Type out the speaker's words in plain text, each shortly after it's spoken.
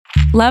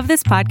Love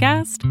this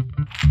podcast?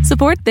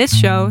 Support this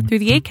show through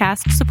the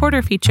Acast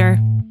supporter feature.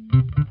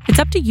 It's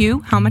up to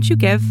you how much you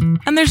give,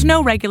 and there's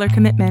no regular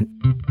commitment.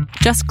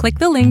 Just click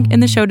the link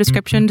in the show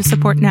description to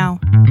support now.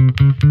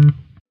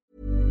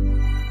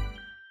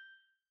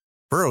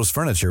 Burrow's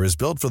furniture is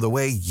built for the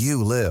way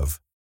you live.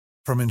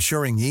 From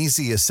ensuring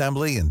easy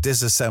assembly and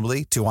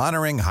disassembly to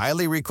honoring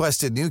highly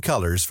requested new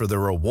colors for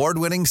their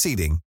award-winning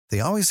seating, they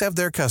always have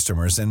their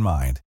customers in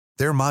mind.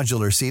 Their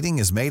modular seating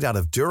is made out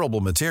of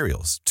durable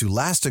materials to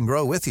last and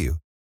grow with you.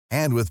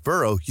 And with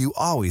Burrow, you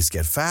always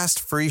get fast,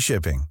 free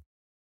shipping.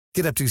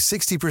 Get up to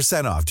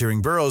 60% off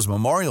during Burrow's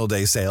Memorial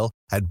Day sale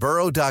at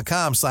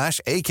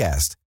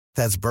burrow.com/ACAST.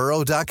 That's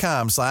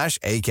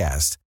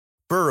burrow.com/ACAST.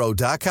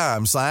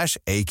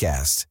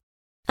 burrow.com/ACAST.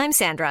 I'm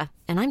Sandra,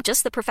 and I'm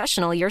just the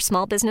professional your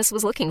small business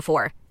was looking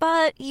for.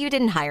 But you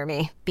didn't hire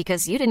me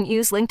because you didn't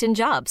use LinkedIn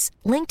Jobs.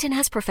 LinkedIn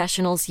has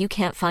professionals you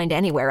can't find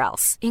anywhere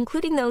else,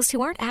 including those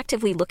who aren't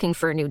actively looking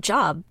for a new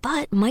job,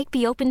 but might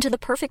be open to the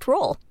perfect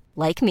role,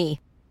 like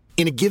me.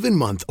 In a given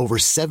month, over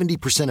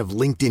 70% of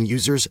LinkedIn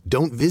users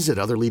don't visit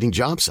other leading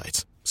job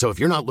sites. So if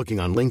you're not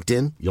looking on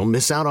LinkedIn, you'll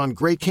miss out on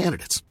great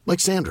candidates like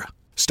Sandra.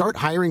 Start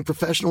hiring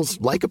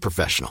professionals like a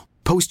professional.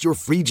 Post your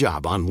free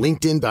job on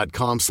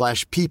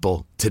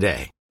linkedin.com/people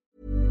today.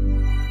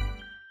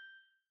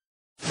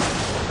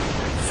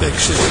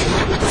 Fiction,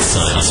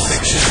 science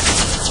fiction,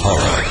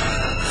 horror,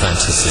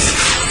 fantasy,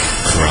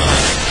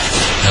 crime,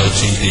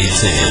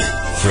 LGBT,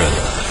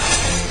 thriller.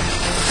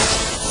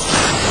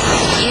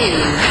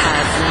 You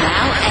have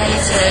now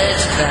entered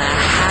the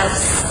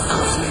House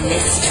of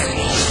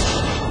Mystery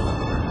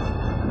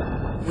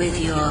with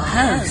your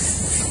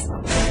hosts,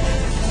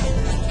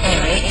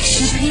 Eric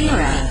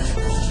Shapiro,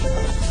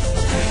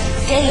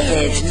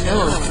 David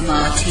North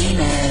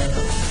Martino,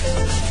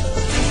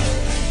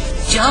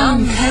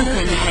 John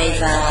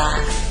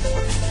Copenhaver,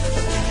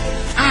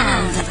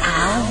 and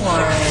Al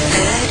Warren.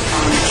 Heard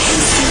on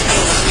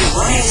Kempf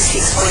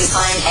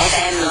 106.5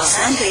 FM Los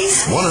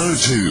Angeles,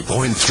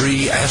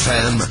 102.3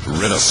 FM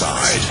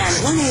Riverside, and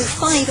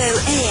 105.0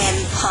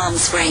 AM Palm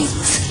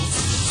Springs.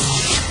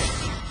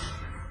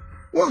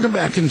 Welcome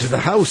back into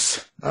the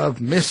House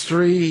of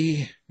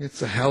Mystery.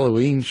 It's a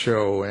Halloween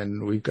show,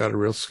 and we've got a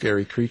real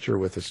scary creature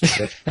with us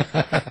today.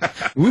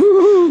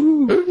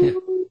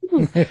 Woo!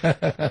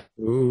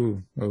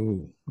 Ooh,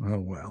 oh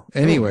well.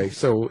 Anyway,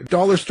 so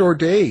Dollar Store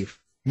Dave.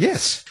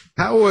 Yes.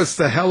 How was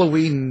the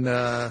Halloween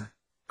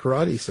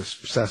karate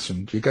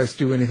session? Do you guys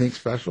do anything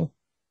special?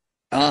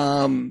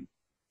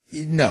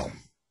 No,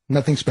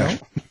 nothing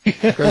special. No?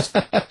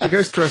 You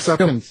guys dress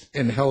up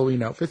in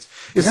Halloween outfits?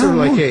 Is there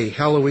like a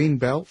Halloween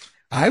belt?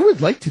 I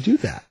would like to do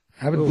that.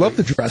 I would love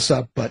to dress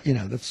up, but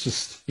that's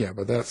just... Yeah,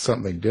 but that's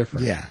something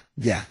different. Yeah.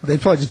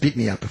 They'd probably just beat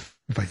me up if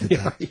I did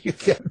that. You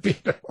can't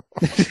beat them.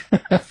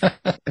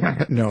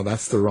 No,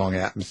 that's the wrong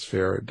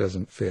atmosphere. It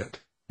doesn't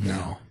fit.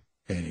 No.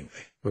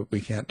 Anyway, but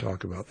we can't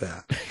talk about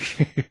that.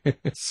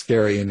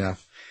 Scary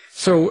enough.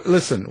 So,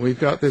 listen, we've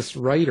got this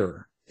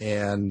writer,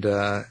 and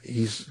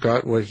he's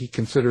got what he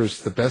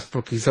considers the best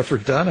book he's ever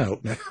done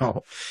out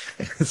now.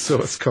 And so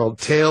it's called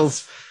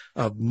Tales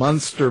of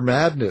Monster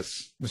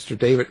Madness. Mr.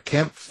 David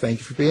Kempf, thank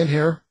you for being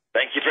here.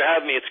 Thank you for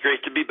having me. It's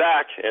great to be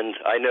back. And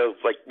I know,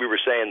 like we were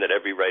saying, that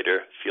every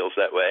writer feels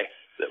that way,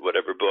 that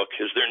whatever book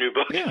is their new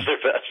book is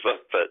their best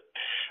book. But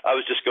I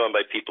was just going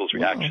by people's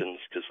reactions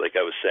because, like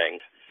I was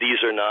saying,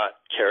 these are not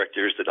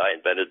characters that I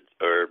invented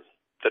or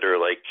that are,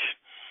 like,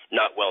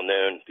 not well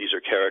known. These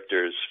are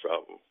characters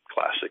from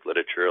classic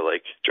literature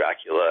like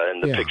Dracula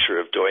and The Picture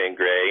of Dorian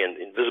Gray and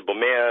The Invisible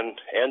Man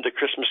and A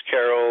Christmas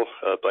Carol,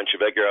 a bunch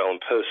of Edgar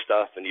Allan Poe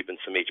stuff, and even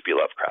some H.P.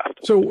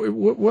 Lovecraft. So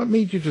what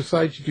made you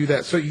decide to do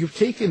that? So you've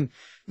taken,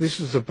 this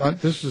is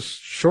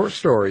short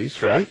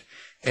stories, right?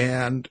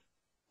 And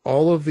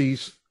all of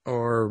these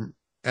are,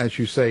 as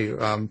you say,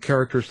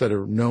 characters that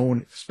are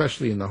known,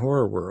 especially in the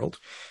horror world,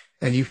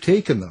 and you've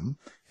taken them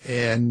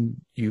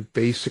and you've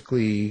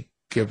basically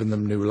given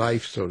them new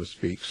life, so to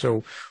speak.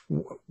 So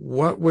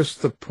what was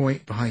the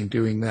point behind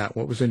doing that?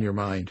 What was in your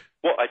mind?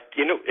 Well,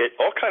 it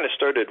all kind of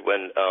started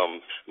when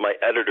my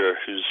editor,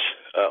 who's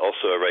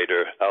also a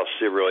writer, Al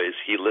Sirois,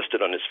 he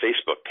listed on his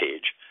Facebook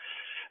page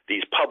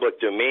these public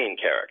domain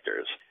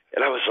characters.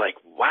 And I was like,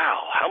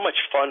 wow, how much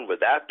fun would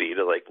that be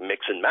to, like,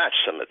 mix and match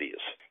some of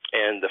these?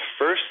 And the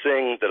first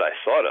thing that I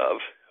thought of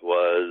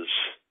was,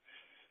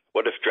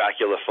 what if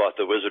Dracula fought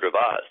the Wizard of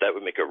Oz? That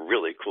would make a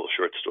really cool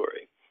short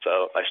story.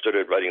 So I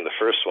started writing the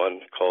first one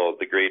called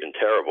The Great and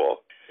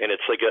Terrible, and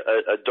it's like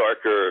a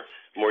darker,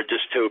 more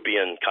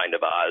dystopian kind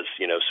of Oz,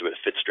 so it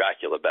fits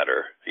Dracula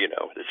better.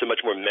 It's a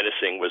much more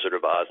menacing Wizard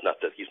of Oz,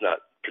 not that he's not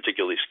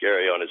particularly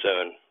scary on his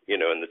own,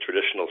 in the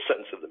traditional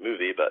sense of the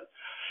movie,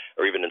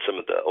 or even in some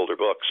of the older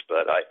books.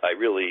 But I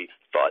really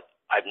thought,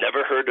 I've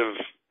never heard of,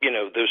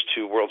 those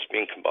two worlds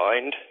being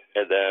combined.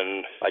 And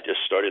then I just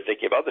started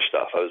thinking about other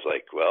stuff. I was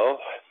like, well,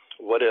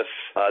 what if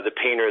the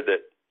painter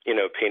that,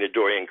 painted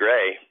Dorian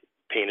Gray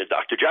painted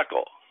Dr.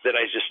 Jekyll? Then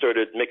I just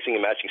started mixing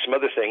and matching some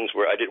other things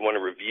where I didn't want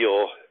to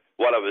reveal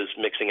what I was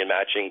mixing and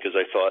matching because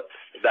I thought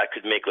that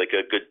could make like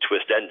a good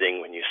twist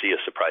ending when you see a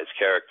surprise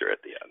character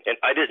at the end.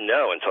 And I didn't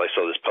know until I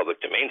saw this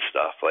public domain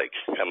stuff, like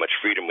how much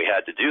freedom we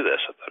had to do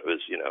this. I thought it was,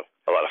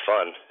 a lot of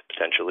fun,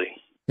 potentially.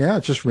 Yeah,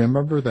 just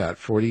remember that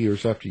 40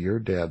 years after you're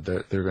dead,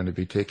 they're going to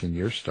be taking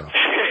your stuff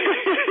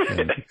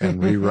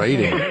and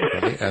rewriting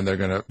it, right? And they're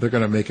going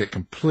to make it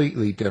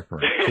completely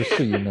different, just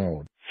so you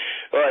know.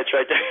 Well, I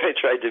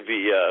tried to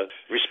be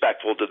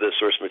respectful to the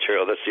source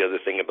material. That's the other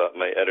thing about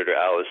my editor,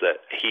 Al, is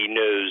that he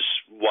knows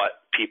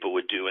what people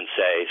would do and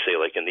say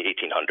like in the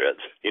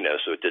 1800s,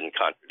 so it didn't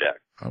contradict.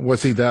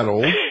 Was he that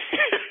old?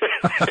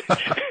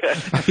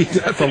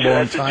 That's a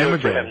long time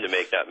ago. For him to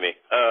make, not me.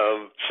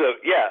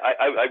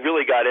 I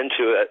really got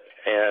into it,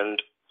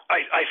 and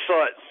I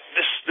thought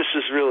this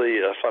is really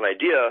a fun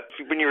idea.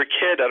 When you were a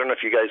kid, I don't know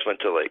if you guys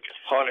went to like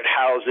haunted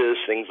houses,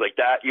 things like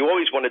that. You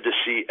always wanted to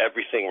see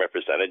everything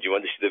represented. You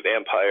wanted to see the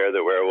vampire,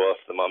 the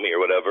werewolf, the mummy, or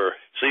whatever.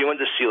 So you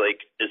wanted to see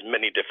like as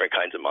many different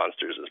kinds of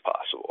monsters as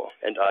possible.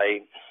 And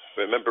I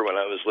remember when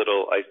I was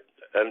little,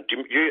 do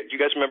you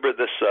guys remember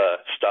this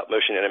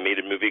stop-motion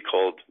animated movie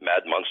called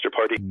Mad Monster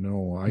Party?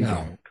 No, I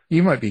don't.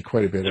 You might be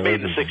quite a bit older. It was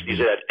made in the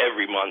 60s. It had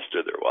every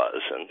monster there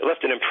was, and it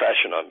left an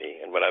impression on me.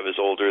 And when I was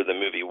older, the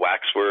movie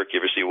Waxwork, you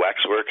ever see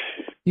Waxwork?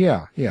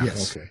 Yeah,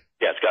 yes. Okay.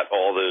 Yeah, it's got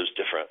all those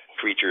different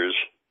creatures.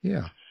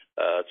 Yeah.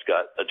 It's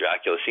got a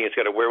Dracula scene. It's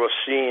got a werewolf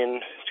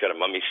scene. It's got a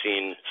mummy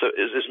scene. So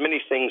there's as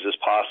many things as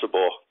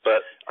possible.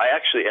 But I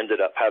actually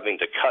ended up having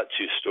to cut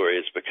 2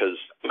 stories because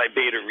my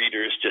beta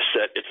readers just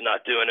said, it's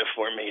not doing it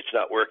for me. It's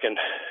not working.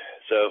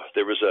 So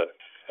there was a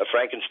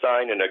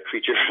Frankenstein and a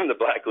Creature from the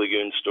Black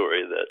Lagoon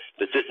story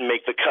that didn't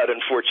make the cut,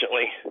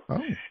 unfortunately.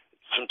 Oh.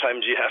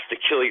 Sometimes you have to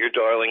kill your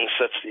darlings.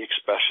 That's the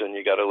expression.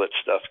 You got to let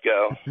stuff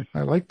go.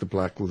 I like the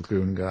Black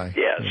Lagoon guy.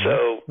 Yeah,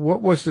 so...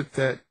 What was it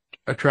that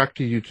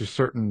attracted you to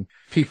certain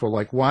people?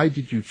 Like, why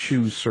did you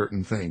choose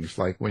certain things?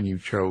 Like when you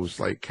chose,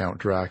 like, Count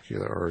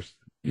Dracula or,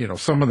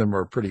 some of them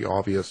are pretty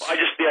obvious. Well,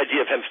 the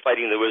idea of him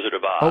fighting the Wizard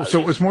of Oz. Oh, so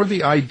it was more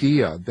the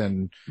idea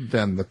than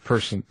the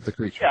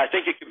creature. Yeah, I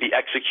think it could be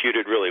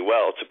executed really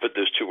well to put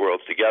those 2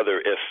 worlds together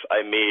if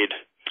I made,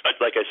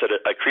 like I said,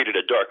 I created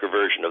a darker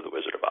version of the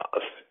Wizard of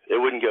Oz.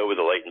 It wouldn't go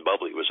with a light and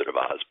bubbly Wizard of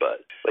Oz,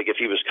 but like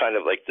if he was kind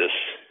of like this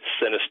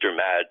sinister,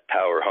 mad,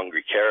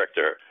 power-hungry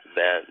character,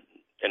 then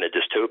in a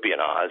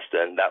dystopian Oz,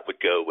 then that would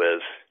go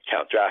with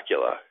Count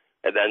Dracula.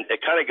 And then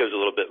it kind of goes a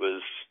little bit with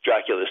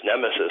Dracula's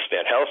nemesis,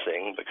 Van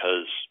Helsing,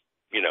 because,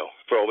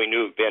 for all we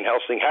knew, Van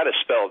Helsing had a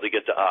spell to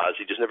get to Oz.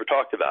 He just never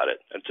talked about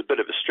it. And it's a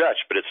bit of a stretch,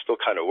 but it still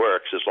kind of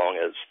works as long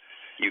as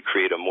you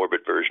create a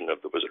morbid version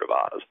of the Wizard of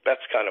Oz.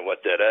 That's kind of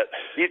what did it.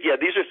 Yeah,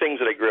 these are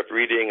things that I grew up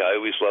reading. I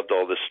always loved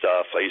all this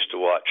stuff. I used to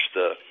watch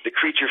the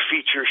creature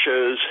feature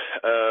shows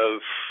of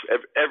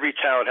every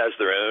town has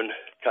their own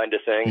kind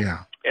of thing.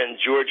 Yeah. In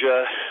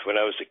Georgia, when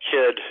I was a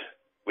kid,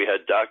 we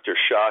had Dr.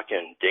 Shock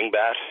and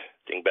Dingbat.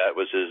 Dingbat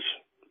was his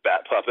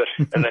bat puppet.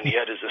 And then he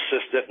had his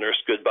assistant, Nurse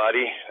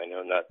Goodbody. I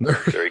know, not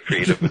very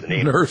creative with the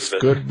name. Nurse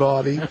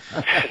Goodbody.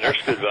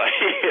 Nurse Goodbody.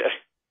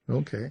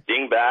 Okay.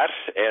 Dingbat.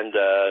 And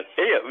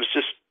it was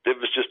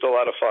just a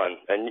lot of fun.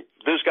 And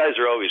those guys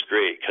are always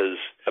great because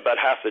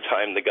about half the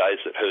time the guys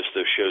that host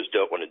those shows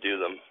don't want to do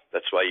them.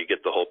 That's why you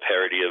get the whole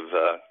parody of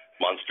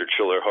Monster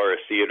Chiller Horror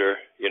Theater,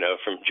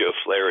 from Joe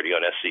Flaherty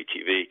on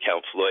SCTV,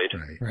 Count Floyd.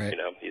 Right.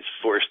 He's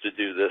forced to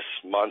do this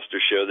monster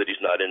show that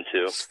he's not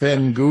into.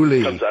 Sven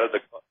Gulli. Comes out of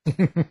the...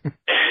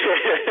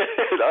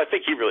 I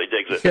think he really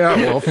digs it. Yeah,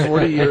 well,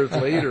 40 years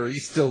later,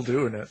 he's still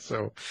doing it,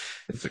 so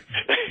it's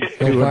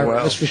doing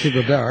well. Especially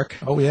the dark.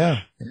 Oh,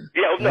 yeah.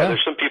 Yeah,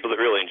 there's some people that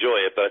really enjoy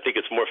it, but I think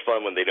it's more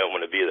fun when they don't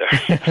want to be there.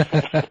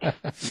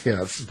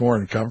 Yeah, it's more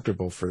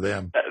uncomfortable for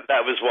them.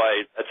 That was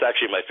why, that's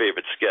actually my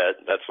favorite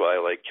skit. That's why I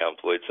like Count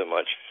Floyd so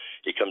much.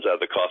 He comes out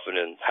of the coffin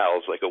and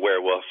howls like a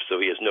werewolf, so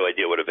he has no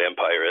idea what a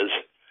vampire is.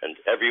 And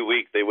every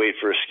week they wait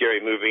for a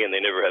scary movie, and they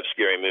never have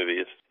scary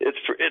movies.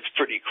 It's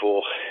pretty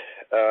cool.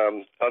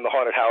 On the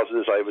haunted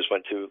houses, I always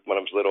went to,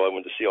 when I was little, I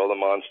went to see all the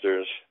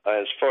monsters.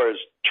 As far as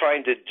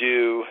trying to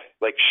do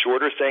like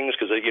shorter things,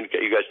 because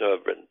you guys know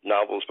I've written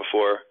novels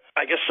before,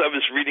 I guess I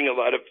was reading a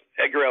lot of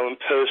Edgar Allan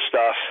Poe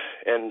stuff,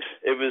 and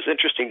it was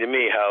interesting to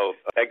me how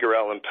Edgar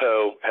Allan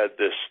Poe had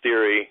this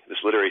theory,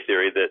 this literary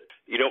theory, that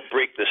you don't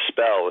break the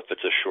spell if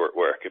it's a short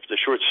work. If it's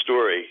a short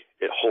story,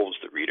 it holds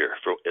the reader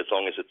for as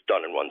long as it's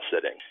done in one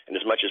sitting. And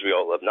as much as we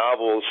all love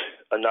novels,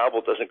 a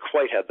novel doesn't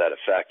quite have that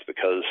effect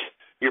because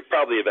you're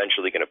probably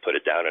eventually going to put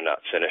it down and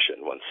not finish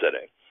it in one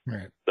sitting.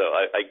 Right. So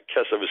I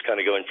guess I was kind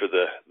of going for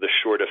the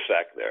short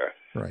effect there.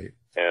 Right.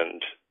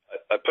 And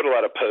I put a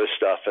lot of Poe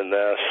stuff in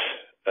this.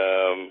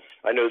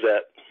 I know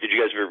that. Did you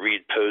guys ever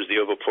read Poe's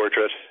The Oval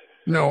Portrait?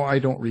 No, I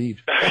don't read.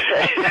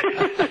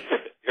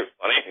 You're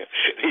funny.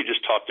 You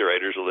just talk to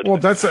writers all the time.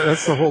 Well, that's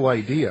the whole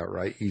idea,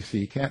 right? You see,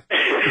 you can't.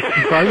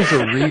 If I was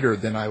a reader,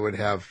 then I would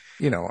have,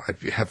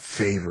 I'd have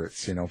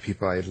favorites,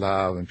 people I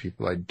love and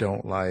people I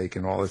don't like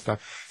and all this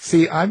stuff.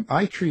 See,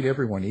 I treat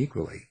everyone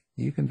equally.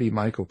 You can be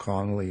Michael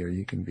Connelly or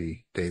you can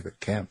be David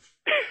Kempf.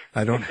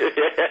 I don't,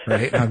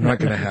 right? I'm not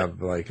going to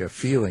have like a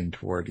feeling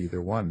toward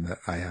either one that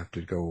I have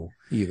to go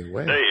either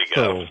way. There you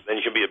go. Then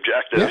you can be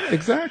objective. Yeah,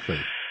 exactly.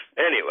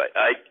 Anyway,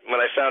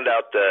 when I found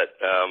out that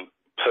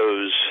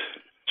Poe's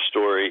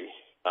story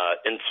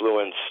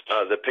influenced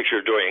the picture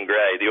of Dorian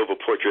Gray, the oval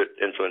portrait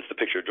influenced the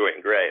picture of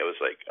Dorian Gray, I was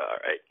like, all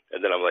right.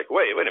 And then I'm like,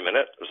 wait a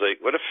minute. I was like,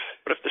 what if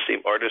the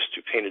same artist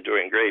who painted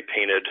Dorian Gray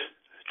painted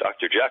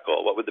Dr.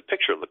 Jekyll? What would the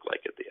picture look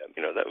like at the end?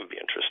 That would be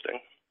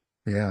interesting.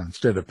 Yeah,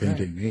 instead of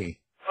painting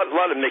me. A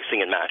lot of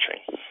mixing and matching.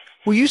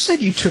 Well, you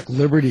said you took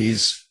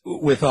liberties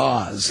with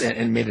Oz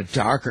and made it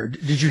darker.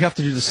 Did you have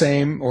to do the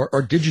same, or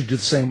did you do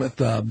the same with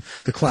the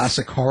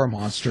classic horror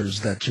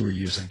monsters that you were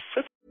using?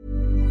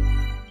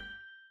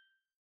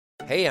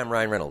 Hey, I'm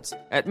Ryan Reynolds.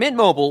 At Mint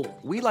Mobile,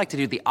 we like to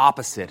do the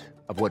opposite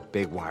of what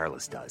Big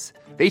Wireless does.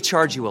 They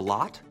charge you a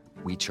lot,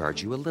 we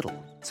charge you a little.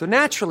 So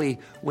naturally,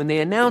 when they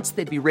announced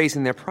they'd be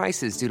raising their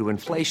prices due to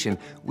inflation,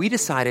 we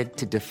decided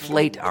to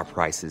deflate our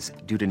prices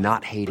due to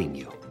not hating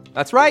you.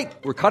 That's right.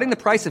 We're cutting the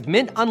price of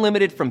Mint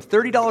Unlimited from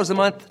 $30 a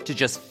month to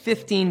just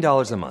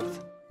 $15 a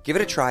month. Give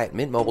it a try at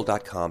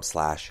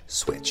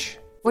mintmobile.com/switch.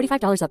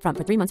 $45 up front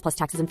for 3 months plus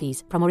taxes and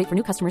fees. Promo rate for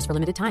new customers for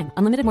limited time.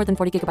 Unlimited more than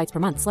 40 gigabytes per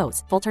month.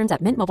 Slows full terms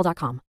at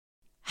mintmobile.com.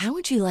 How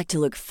would you like to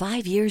look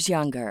 5 years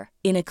younger?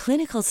 In a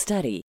clinical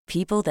study,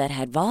 people that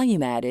had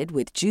volume added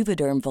with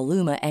Juvederm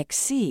Voluma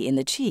XC in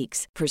the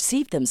cheeks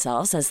perceived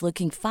themselves as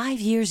looking 5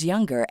 years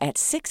younger at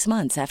 6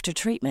 months after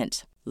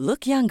treatment.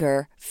 Look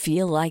younger,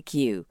 feel like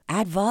you.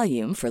 Add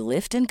volume for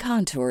lift and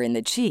contour in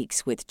the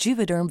cheeks with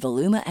Juvederm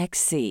Voluma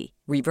XC.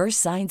 Reverse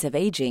signs of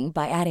aging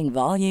by adding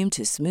volume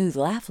to smooth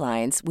laugh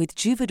lines with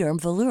Juvederm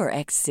Volure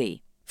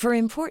XC. For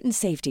important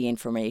safety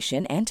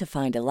information and to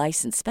find a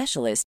licensed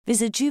specialist,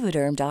 visit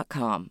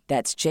Juvederm.com.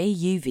 That's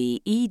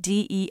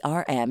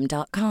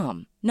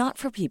JUVEDERM.com. Not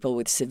for people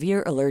with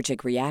severe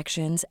allergic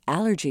reactions,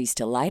 allergies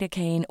to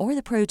lidocaine, or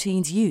the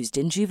proteins used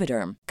in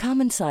Juvederm.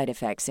 Common side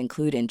effects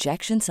include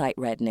injection site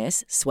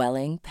redness,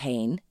 swelling,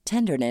 pain,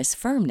 tenderness,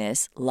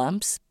 firmness,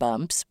 lumps,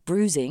 bumps,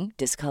 bruising,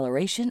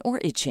 discoloration, or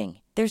itching.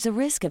 There's a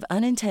risk of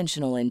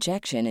unintentional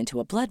injection into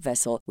a blood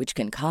vessel, which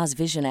can cause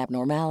vision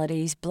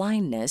abnormalities,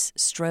 blindness,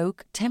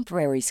 stroke,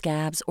 temporary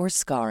scabs, or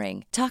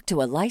scarring. Talk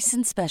to a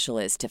licensed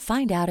specialist to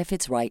find out if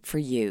it's right for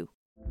you.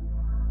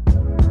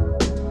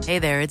 Hey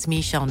there, it's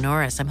Michelle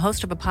Norris. I'm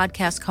host of a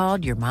podcast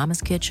called Your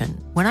Mama's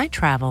Kitchen. When I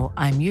travel,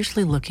 I'm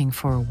usually looking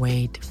for a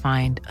way to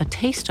find a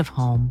taste of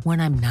home when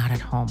I'm not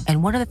at home.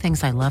 And one of the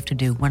things I love to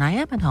do when I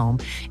am at home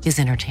is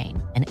entertain.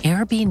 And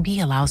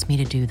Airbnb allows me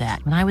to do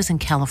that. When I was in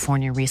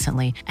California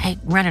recently, I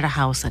rented a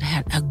house that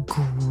had a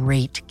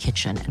great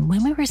kitchen. And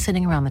when we were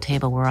sitting around the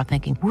table, we were all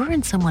thinking, we're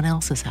in someone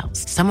else's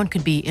house. Someone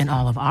could be in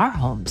all of our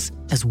homes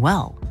as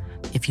well.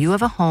 If you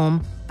have a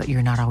home, but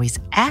you're not always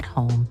at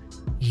home,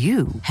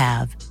 you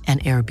have an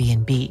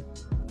Airbnb.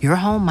 Your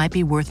home might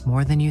be worth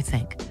more than you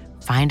think.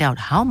 Find out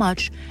how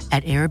much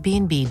at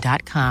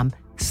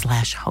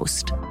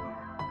airbnb.com/host.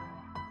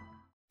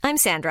 I'm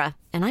Sandra,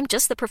 and I'm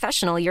just the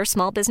professional your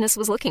small business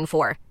was looking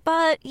for.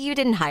 But you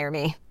didn't hire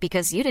me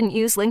because you didn't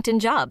use LinkedIn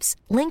Jobs.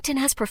 LinkedIn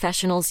has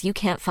professionals you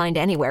can't find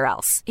anywhere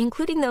else,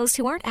 including those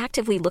who aren't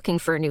actively looking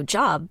for a new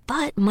job,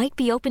 but might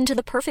be open to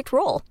the perfect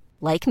role,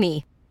 like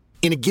me.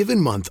 In a given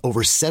month,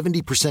 over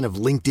 70% of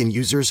LinkedIn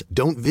users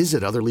don't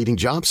visit other leading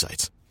job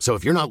sites. So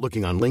if you're not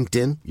looking on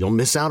LinkedIn, you'll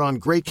miss out on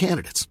great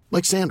candidates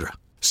like Sandra.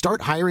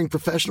 Start hiring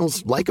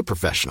professionals like a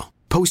professional.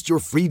 Post your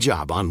free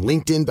job on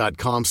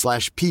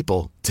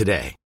linkedin.com/people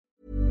today.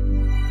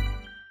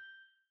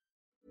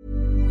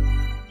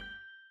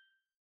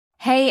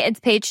 Hey, it's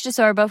Paige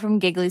DeSorbo from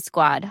Giggly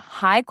Squad.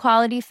 High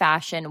quality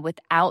fashion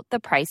without the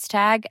price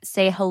tag.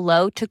 Say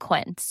hello to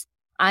Quince.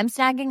 I'm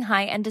snagging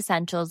high-end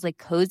essentials like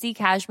cozy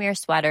cashmere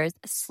sweaters,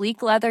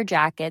 sleek leather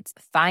jackets,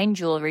 fine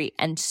jewelry,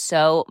 and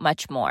so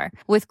much more.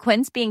 With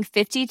Quince being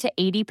 50 to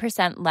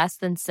 80% less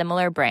than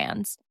similar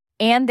brands.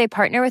 And they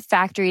partner with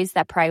factories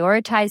that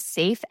prioritize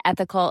safe,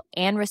 ethical,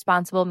 and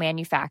responsible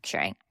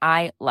manufacturing.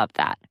 I love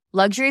that.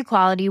 Luxury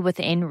quality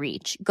within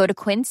reach. Go to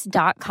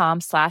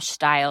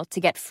quince.com/style to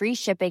get free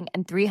shipping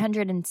and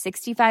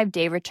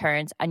 365-day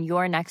returns on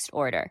your next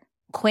order.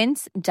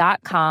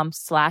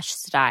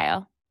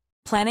 Quince.com/style.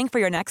 Planning for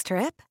your next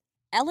trip?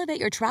 Elevate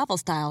your travel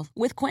style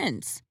with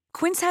Quince.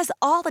 Quince has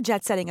all the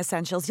jet-setting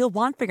essentials you'll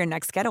want for your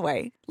next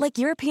getaway, like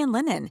European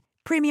linen,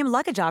 premium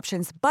luggage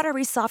options,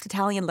 buttery soft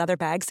Italian leather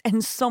bags,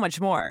 and so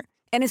much more.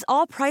 And is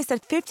all priced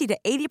at 50 to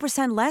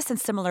 80% less than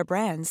similar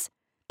brands.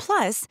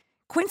 Plus,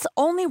 Quince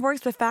only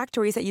works with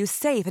factories that use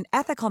safe and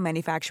ethical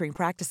manufacturing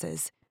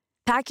practices.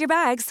 Pack your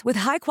bags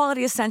with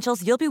high-quality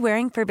essentials you'll be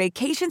wearing for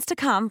vacations to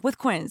come with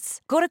Quince.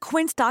 Go to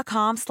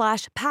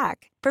quince.com/pack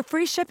for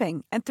free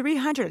shipping and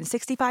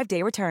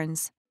 365-day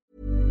returns.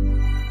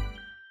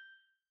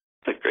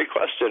 That's a great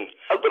question.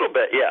 A little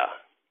bit, yeah.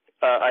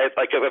 I've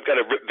got a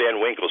Rip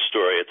Van Winkle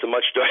story. It's a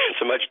much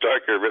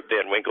darker Rip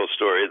Van Winkle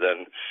story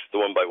than the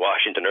one by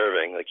Washington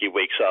Irving. Like, he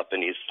wakes up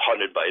and he's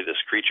haunted by this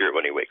creature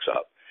when he wakes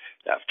up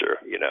after,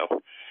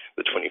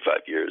 the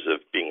 25 years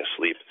of being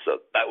asleep. So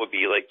that would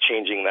be like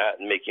changing that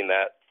and making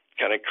that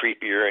kind of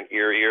creepier and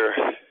eerier.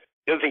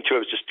 The other thing too,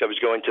 I was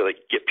going to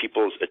like get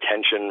people's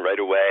attention right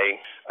away.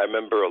 I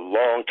remember a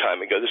long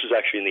time ago, this was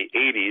actually in the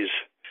 80s,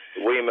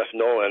 William F.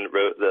 Nolan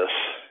wrote this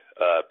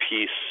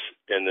piece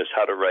in this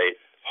How to Write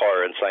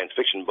Horror and Science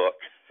Fiction book,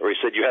 where he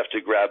said you have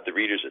to grab the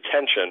reader's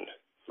attention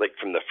like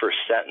from the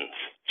first sentence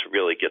to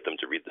really get them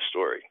to read the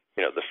story.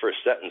 You know, the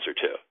first sentence or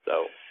two.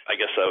 So I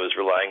guess I was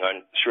relying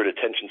on short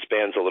attention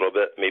spans a little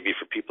bit, maybe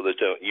for people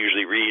that don't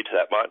usually read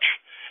that much.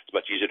 It's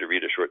much easier to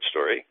read a short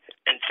story.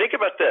 And think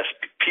about this.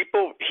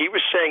 He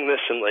was saying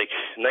this in like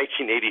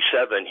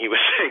 1987. He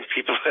was saying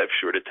people have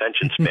short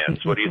attention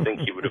spans. What do you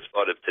think he would have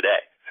thought of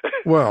today?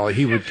 Well,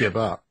 he would give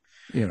up,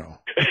 you know.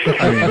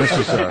 I mean, this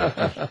is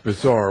a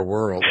bizarre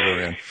world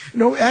we're in.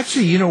 No,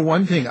 actually, you know,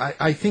 one thing,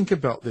 I think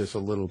about this a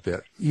little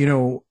bit. You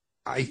know,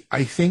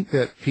 I think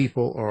that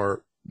people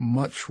are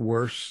much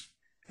worse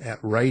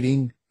at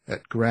writing,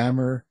 at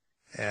grammar,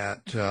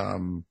 at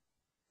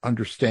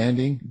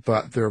understanding,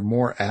 but they're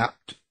more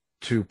apt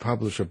to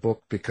publish a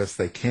book because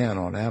they can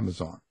on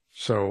Amazon.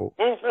 So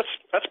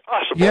that's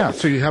possible. Yeah,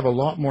 so you have a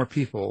lot more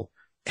people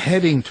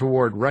heading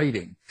toward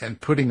writing and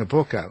putting a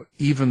book out,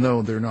 even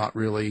though they're not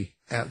really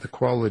at the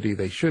quality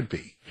they should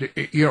be,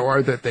 you know,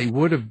 or that they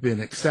would have been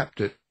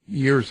accepted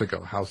years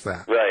ago. How's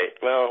that? Right.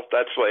 Well,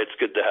 that's why it's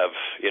good to have,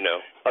 you know,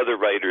 other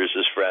writers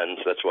as friends.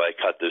 That's why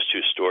I cut those two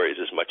stories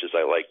as much as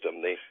I liked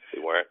them. They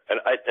weren't.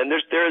 And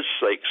there's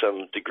like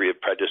some degree of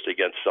prejudice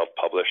against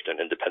self-published and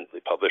independently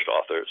published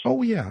authors.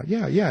 Oh, yeah,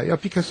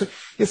 because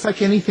it's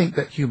like anything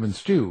that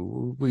humans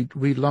do.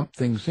 We lump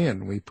things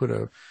in. We put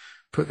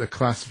the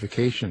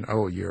classification,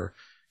 oh, you're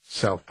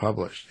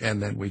self-published,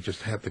 and then we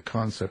just have the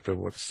concept of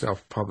what a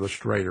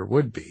self-published writer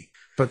would be.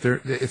 But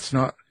it's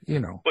not, you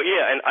know. Well,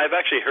 yeah, and I've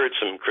actually heard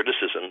some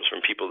criticisms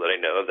from people that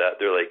I know that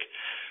they're like,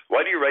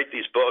 why do you write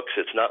these books?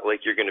 It's not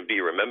like you're going to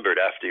be remembered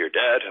after you're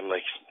dead. I'm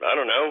like, I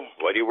don't know.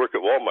 Why do you work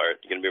at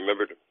Walmart? You're going to be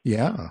remembered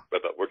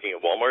about working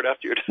at Walmart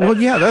after you're dead?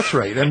 Well, yeah, that's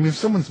right. I mean, if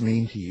someone's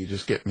mean to you,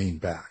 just get mean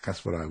back.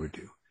 That's what I would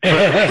do.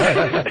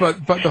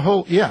 But the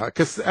whole, yeah,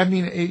 because, I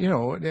mean, you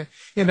know,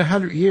 in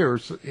 100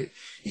 years,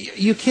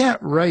 you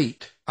can't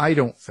write, I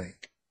don't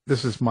think.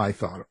 This is my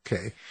thought,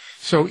 okay?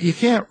 So you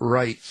can't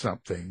write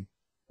something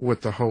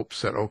with the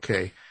hopes that,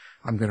 okay,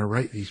 I'm going to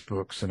write these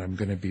books and I'm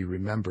going to be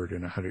remembered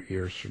in 100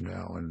 years from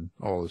now and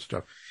all this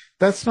stuff.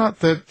 That's not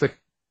the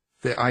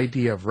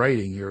idea of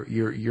writing.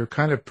 You're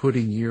kind of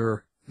putting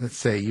your, let's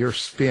say, your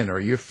spin or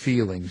your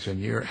feelings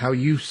and how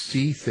you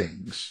see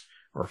things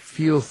or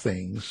feel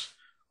things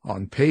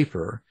on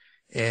paper,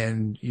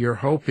 and you're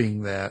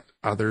hoping that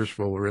others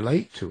will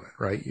relate to it,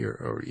 right?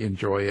 Or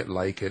enjoy it,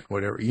 like it,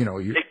 whatever, you know.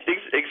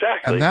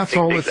 Exactly. And that's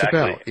all it's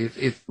about.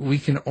 We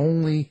can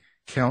only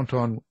count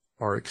on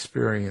our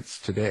experience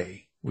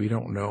today. We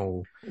don't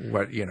know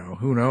what, you know,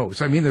 who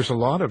knows? I mean, there's a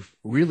lot of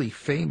really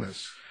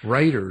famous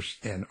writers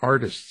and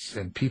artists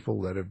and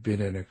people that have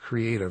been in a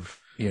creative,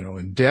 you know,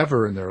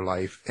 endeavor in their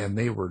life, and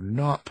they were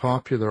not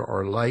popular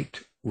or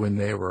liked when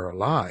they were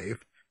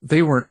alive.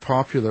 They weren't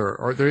popular,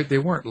 or they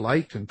weren't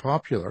liked and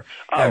popular.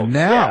 Oh, and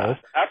now, yeah,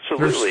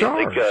 absolutely. they're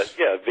stars.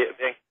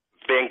 Like,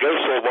 Van Gogh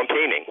sold one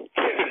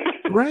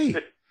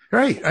painting.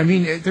 Right. I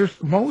mean,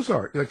 there's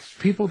Mozart, like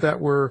people that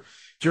were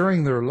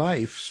during their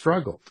life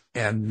struggled,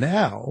 and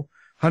now,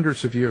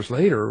 hundreds of years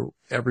later,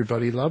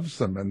 everybody loves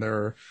them and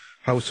they're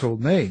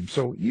household names.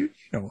 So you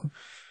know,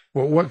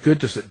 well, what good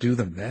does it do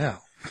them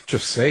now?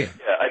 Just saying.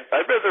 Yeah,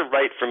 I'd rather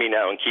write for me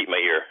now and keep my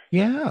ear.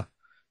 Yeah,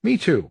 me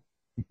too.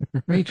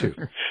 Me too.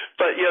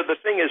 But, you know, the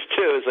thing is,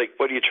 too, is like,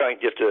 what are you trying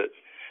to get to,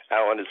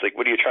 Alan, is like,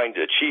 what are you trying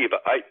to achieve?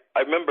 I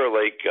remember,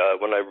 like,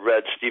 when I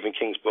read Stephen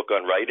King's book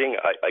on writing,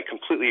 I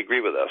completely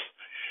agree with this.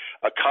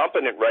 A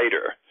competent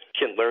writer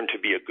can learn to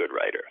be a good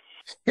writer.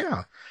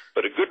 Yeah.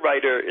 But a good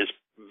writer is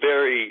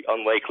very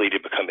unlikely to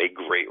become a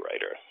great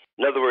writer.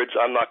 In other words,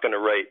 I'm not going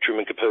to write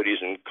Truman Capote's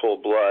In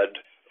Cold Blood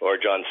or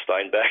John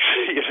Steinbeck's,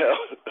 you know,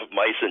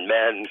 Mice and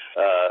Men,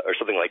 or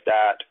something like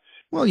that.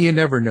 Well, you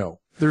never know.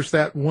 There's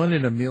that one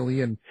in a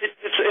million.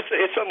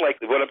 It's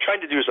unlikely. What I'm trying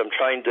to do is I'm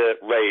trying to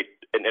write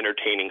an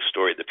entertaining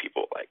story that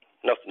people like.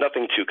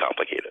 Nothing too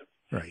complicated.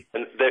 Right.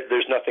 And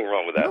there's nothing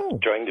wrong with that. No.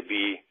 Trying to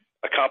be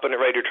a competent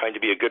writer, trying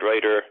to be a good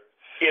writer.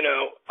 You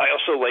know, I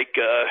also like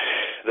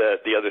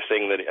the other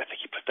thing that I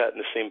think he put that in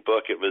the same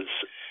book. It was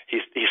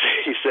he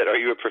said, "Are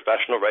you a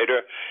professional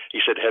writer?" He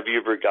said, "Have you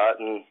ever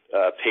gotten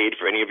paid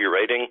for any of your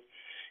writing?"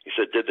 He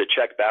said, "Did the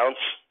check bounce?"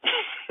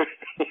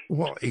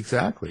 Well,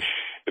 exactly.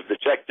 If the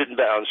check didn't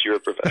bounce, you're a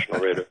professional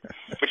writer,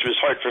 which was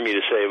hard for me to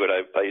say, but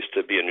I used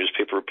to be a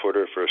newspaper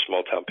reporter for a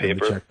small town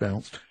paper. And the check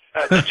bounced.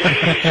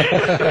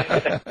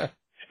 It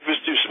was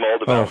too small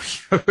to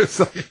bounce. Oh, it's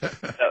like...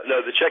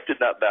 no, the check did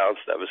not bounce.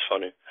 That was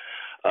funny.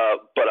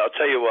 But I'll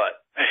tell you what,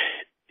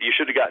 you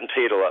should have gotten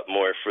paid a lot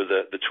more for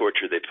the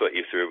torture they put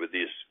you through with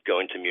these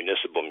going to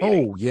municipal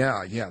meetings. Oh,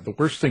 yeah. The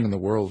worst thing in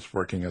the world is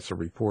working as a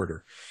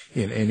reporter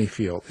in any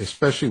field,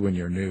 especially when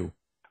you're new.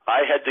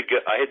 I had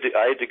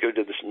to go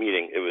to this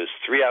meeting. It was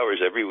 3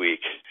 hours every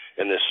week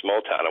in this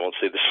small town. I won't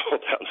say the small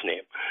town's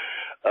name.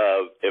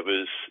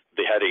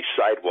 They had a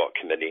sidewalk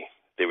committee.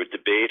 They would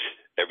debate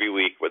every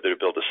week whether to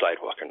build a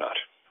sidewalk or not.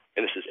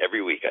 and this is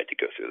every week I had to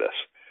go through this.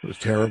 It was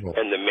terrible.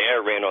 And the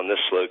mayor ran on this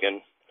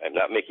slogan, I'm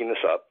not making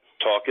this up,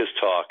 talk is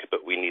talk,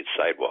 but we need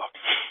sidewalk.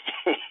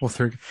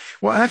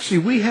 Well, actually,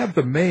 we have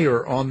the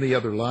mayor on the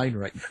other line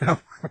right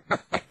now.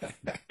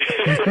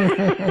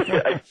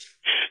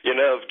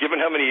 Given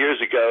how many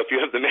years ago, if you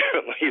have the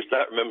mayor, he's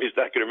not going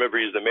to remember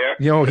he's the mayor.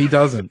 No, he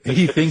doesn't.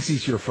 He thinks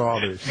he's your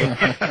father.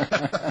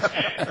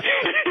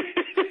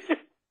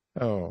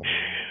 Oh.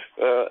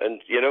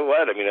 And you know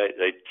what? I mean,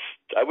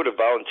 I would have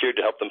volunteered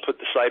to help them put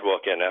the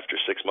sidewalk in after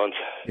 6 months.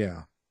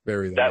 Yeah,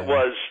 very. That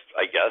was,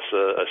 I guess,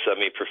 a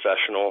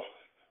semi-professional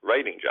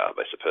writing job,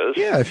 I suppose.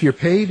 Yeah, if you're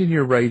paid and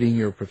you're writing,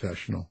 you're a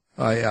professional.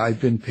 I've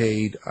been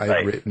paid.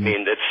 I've written. I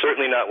mean, that's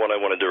certainly not what I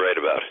wanted to write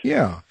about.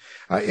 Yeah.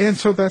 And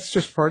so that's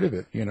just part of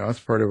it. It's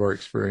part of our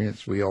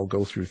experience. We all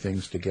go through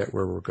things to get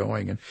where we're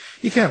going, and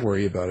you can't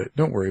worry about it.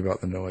 Don't worry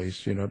about the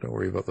noise. Don't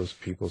worry about those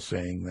people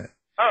saying that.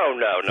 Oh,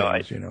 no,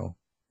 things,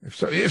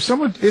 If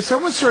someone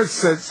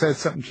said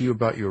something to you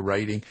about your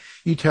writing,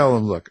 you tell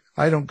them, look,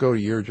 I don't go to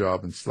your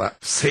job and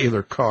slap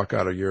sailor cock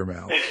out of your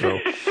mouth. So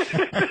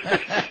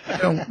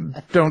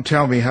don't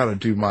tell me how to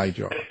do my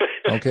job.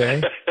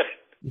 Okay?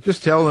 You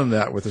just tell them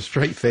that with a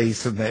straight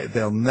face, and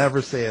they'll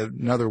never say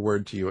another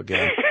word to you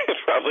again.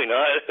 Probably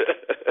not.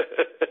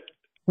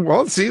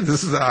 Well, see,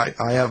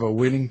 I have a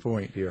winning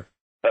point here.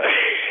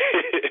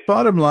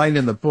 Bottom line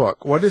in the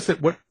book, what is it?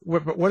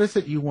 What is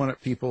it you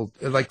want people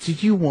like?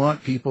 Did you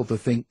want people to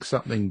think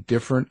something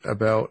different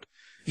about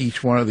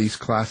each one of these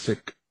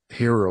classic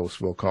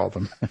heroes, we'll call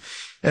them,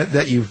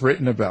 that you've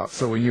written about?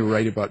 So when you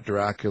write about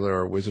Dracula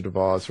or Wizard of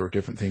Oz or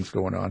different things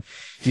going on,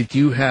 did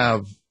you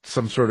have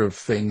some sort of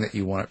thing that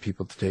you wanted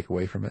people to take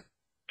away from it?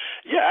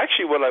 Yeah,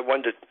 actually, what I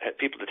wanted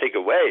people to take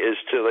away is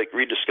to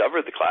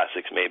rediscover the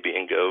classics, maybe,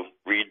 and go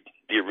read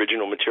the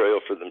original material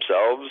for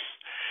themselves.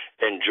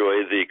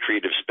 Enjoy the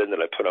creative spin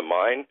that I put on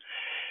mine.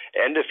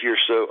 And if you're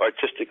so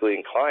artistically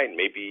inclined,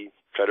 maybe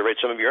try to write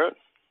some of your own.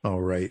 Oh,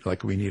 right.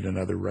 Like we need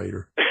another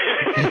writer.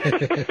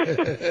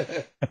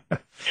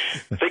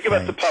 Think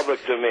about the public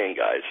domain,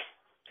 guys.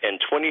 In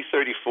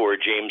 2034,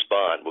 James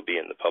Bond will be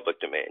in the public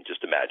domain.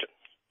 Just imagine.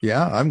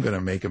 Yeah, I'm going to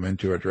make him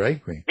into a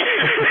drag queen.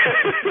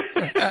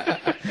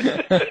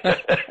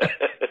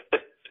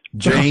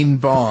 Jane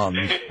Bond.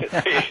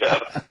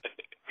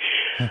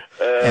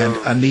 And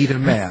Anita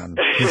Mann,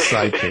 his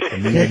sidekick,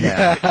 Anita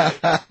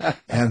Mann.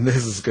 And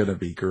this is going to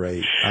be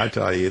great. I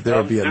tell you,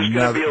 there'll be there's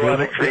another. There's going to be a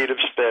lot of creative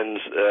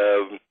spins.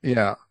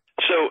 Yeah.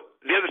 So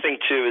the other thing,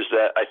 too, is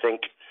that I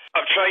think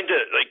I'm trying to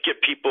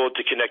get people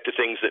to connect to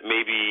things that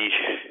maybe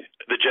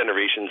the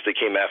generations that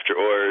came after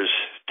ours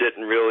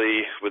didn't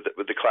really with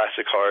the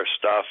classic horror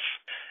stuff.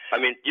 I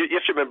mean, you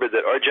have to remember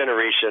that our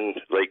generation,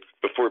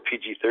 before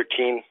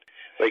PG-13,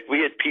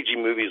 we had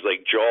PG movies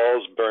like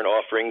Jaws, Burnt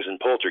Offerings,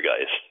 and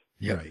Poltergeist.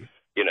 Yeah. Right.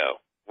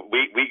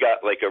 We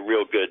got a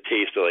real good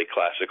taste of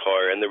classic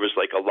horror, and there was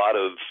a lot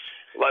of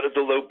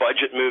the low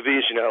budget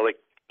movies.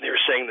 They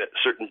were saying that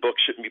certain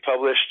books shouldn't be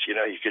published. You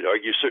could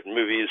argue certain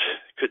movies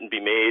couldn't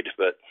be made,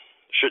 but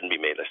shouldn't be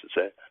made, I should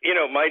say.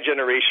 My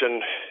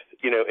generation,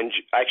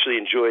 actually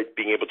enjoyed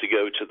being able to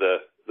go to the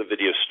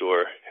video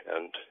store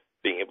and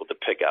being able to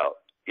pick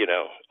out,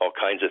 all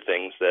kinds of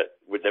things that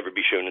would never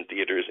be shown in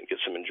theaters and get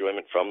some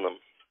enjoyment from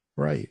them.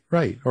 Right.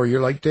 Or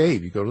you're like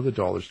Dave. You go to the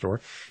dollar store.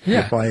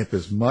 You buy up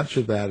as much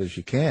of that as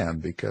you can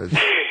because.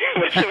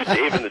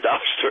 Dave in the dollar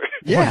store.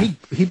 Yeah. Well,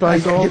 he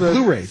buys all the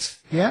Blu-rays.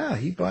 Yeah,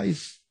 he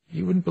buys.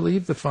 You wouldn't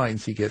believe the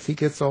finds he gets. He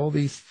gets all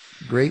these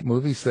great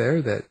movies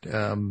there that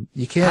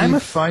you can't even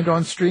find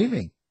on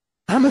streaming.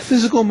 I'm a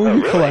physical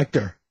movie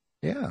collector.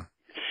 Yeah.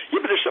 Yeah,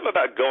 but there's something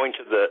about going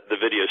to the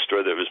video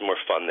store that was more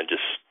fun than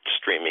just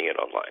streaming it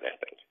online, I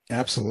think.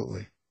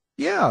 Absolutely.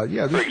 Yeah.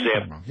 For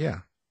example. Yeah.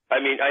 I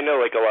mean, I know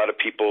a lot of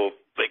people,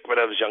 when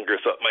I was younger,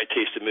 thought my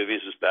taste in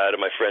movies was bad and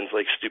my friends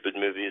like stupid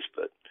movies,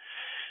 but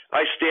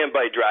I stand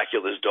by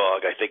Dracula's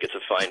Dog. I think it's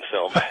a fine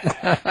film.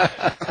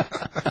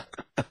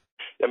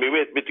 I mean, we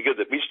used to go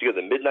to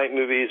the midnight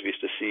movies. We used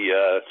to see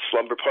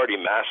Slumber Party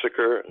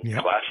Massacre, and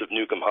Class of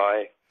Nukem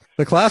High.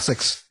 The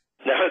classics.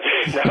 Now,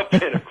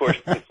 and of course,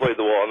 Floyd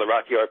the Wall and the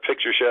Rocky Horror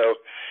Picture Show,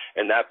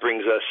 and that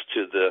brings us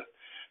to the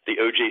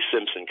O.J.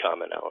 Simpson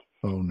comment, Alan.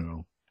 Oh,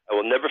 no. I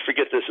will never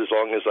forget this as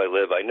long as I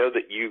live. I know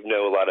that you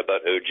know a lot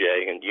about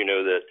O.J., and you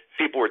know that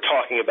people were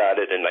talking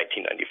about it in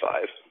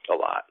 1995 a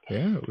lot.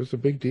 Yeah, it was a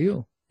big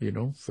deal,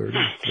 30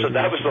 So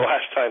that was the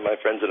last time my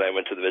friends and I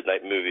went to the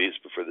midnight movies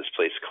before this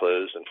place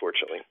closed,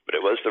 unfortunately. But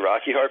it was the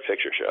Rocky Horror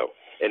Picture Show,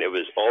 and it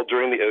was all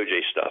during the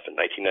O.J. stuff in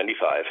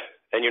 1995.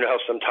 And you know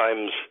how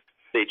sometimes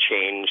they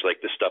change,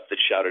 the stuff that's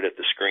shouted at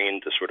the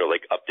screen to sort of,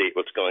 update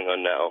what's going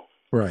on now?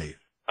 Right.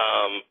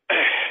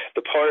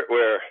 The part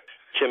where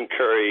Tim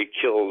Curry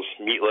kills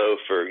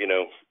Meatloaf or,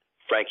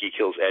 Frankie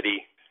kills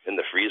Eddie in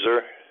the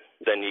freezer.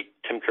 Then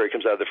Tim Curry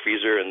comes out of the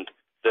freezer and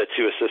the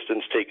two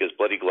assistants take his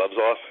bloody gloves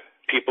off.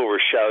 People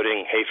were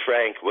shouting, "Hey,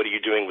 Frank, what are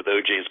you doing with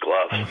OJ's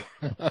gloves?"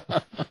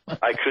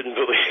 I couldn't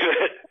believe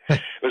it.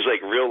 It was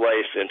like real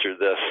life entered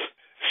this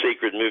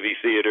sacred movie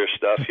theater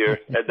stuff here.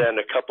 And then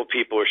a couple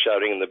people were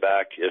shouting in the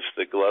back, if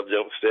the glove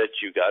don't fit,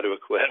 you got to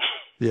acquit.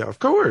 Yeah, of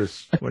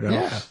course. What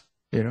else?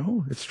 You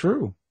know, it's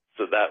true.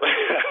 So that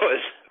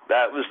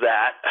was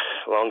that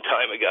a long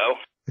time ago.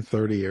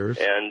 30 years.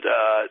 And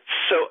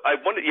so I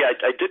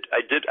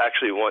did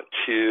actually want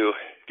to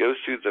go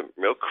through them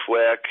real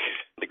quick.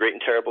 The Great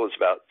and Terrible is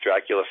about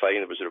Dracula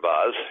fighting the Wizard of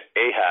Oz.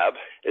 Ahab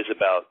is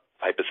about,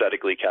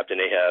 hypothetically, Captain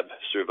Ahab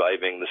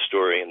surviving the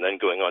story and then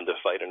going on to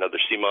fight another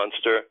sea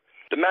monster.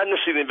 The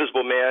Madness of the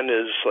Invisible Man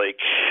is like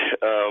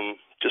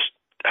just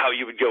how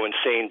you would go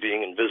insane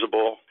being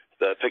invisible.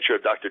 The picture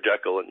of Dr.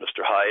 Jekyll and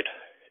Mr. Hyde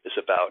is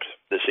about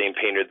the same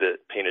painter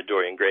that painted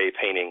Dorian Gray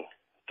painting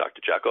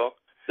Dr. Jekyll.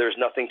 There's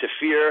Nothing to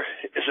Fear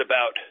is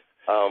about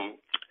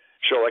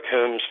Sherlock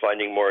Holmes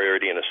finding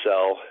Moriarty in a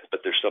cell,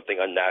 but there's something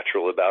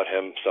unnatural about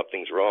him.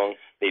 Something's wrong,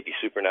 maybe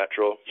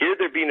supernatural. Here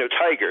There Be No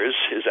Tigers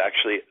is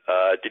actually,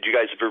 did you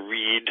guys ever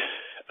read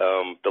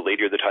The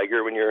Lady or the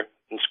Tiger when you're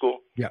in school?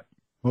 Yeah.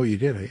 Oh, you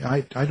did.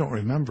 I don't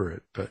remember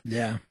it, but...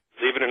 Yeah.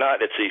 Believe it or not,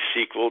 it's a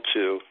sequel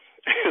to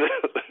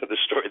the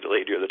story The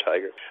Lady or the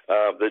Tiger.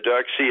 The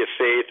Dark Sea of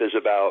Faith is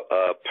about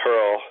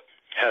Pearl,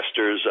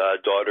 Hester's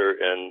daughter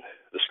in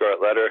The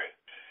Scarlet Letter.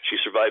 She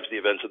survives the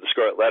events of the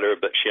Scarlet Letter,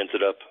 but she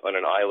ended up on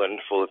an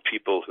island full of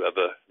people who have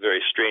a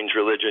very strange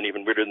religion,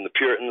 even weirder than the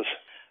Puritans.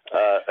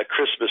 A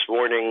Christmas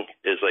Warning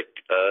is like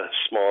a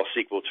small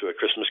sequel to A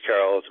Christmas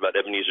Carol. It's about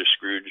Ebenezer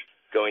Scrooge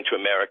going to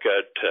America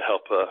to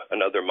help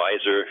another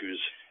miser who's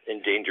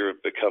in danger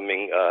of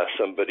becoming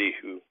somebody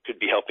who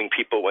could be helping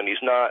people when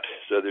he's not.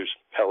 So there's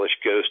hellish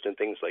ghost and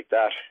things like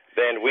that.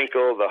 Van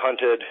Winkle, The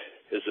Hunted,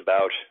 is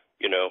about,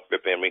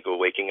 Rip Van Winkle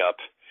waking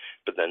up,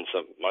 but then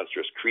some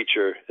monstrous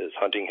creature is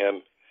hunting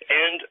him.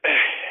 And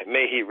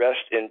May He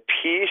Rest in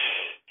Peace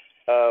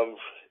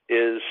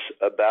is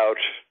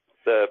about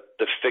the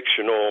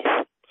fictional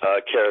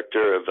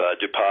character of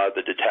Dupin,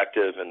 the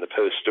detective, in the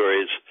Poe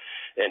stories,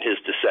 and his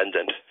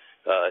descendant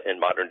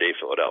in modern-day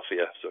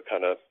Philadelphia. So it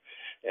kind of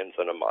ends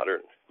on a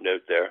modern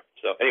note there.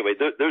 So anyway,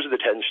 those are the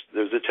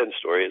 10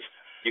 stories.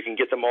 You can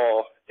get them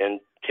all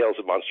in Tales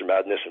of Monster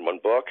Madness in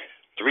one book.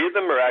 3 of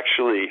them are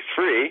actually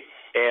free,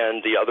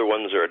 and the other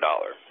ones are $1.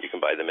 You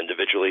can buy them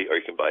individually, or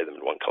you can buy them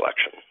in one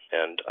collection.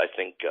 And I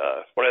think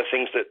one of the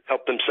things that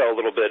helped them sell a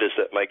little bit is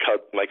that my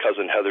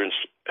cousin Heather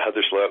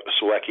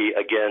Selecki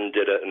again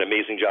did an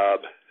amazing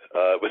job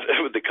with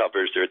the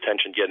covers. They're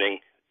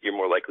attention-getting. You're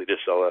more likely to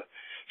sell a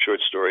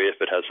short story if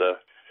it has a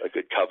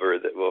good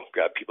cover that will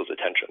grab people's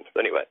attention.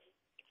 But anyway,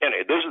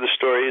 those are the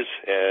stories,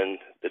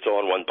 and it's all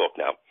in one book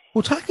now.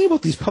 Well, talking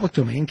about these public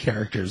domain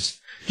characters,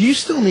 do you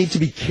still need to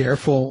be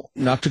careful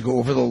not to go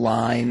over the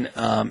line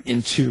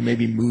into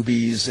maybe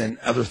movies and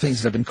other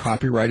things that have been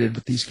copyrighted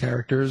with these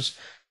characters?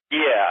 Yeah.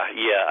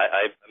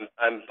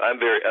 I'm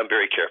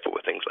very careful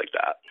with things like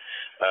that.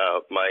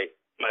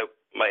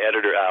 My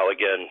editor Al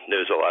again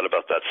knows a lot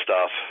about that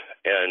stuff,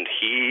 and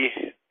he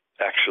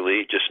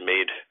actually just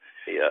made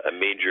a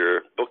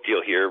major book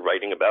deal here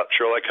writing about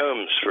Sherlock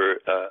Holmes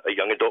for a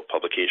young adult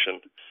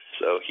publication.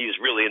 So he's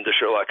really into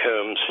Sherlock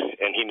Holmes,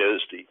 and he knows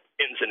the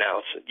ins and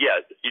outs.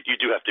 Yeah, you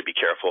do have to be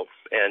careful,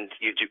 and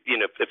you do.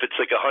 If it's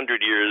like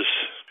 100 years,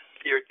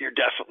 you're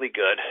definitely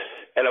good.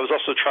 And I was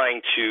also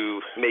trying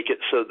to make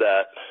it so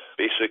that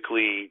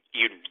basically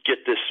you'd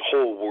get this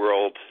whole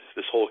world,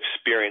 this whole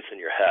experience in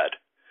your head,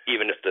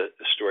 even if the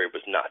story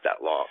was not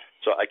that long.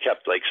 So I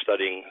kept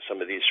studying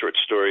some of these short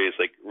stories,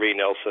 like Ray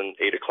Nelson,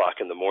 8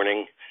 o'clock in the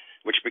morning,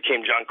 which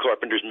became John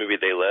Carpenter's movie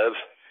They Live.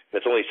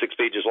 And it's only 6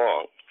 pages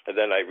long. And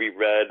then I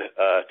reread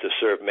To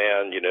Serve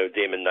Man,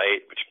 Damon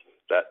Knight, which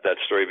that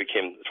story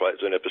became the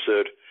Twilight Zone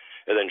episode.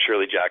 And then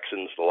Shirley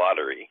Jackson's The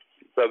Lottery.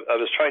 So I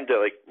was trying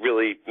to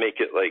really make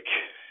it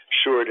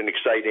short and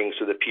exciting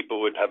so that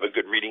people would have a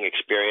good reading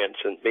experience,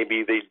 and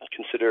maybe they'd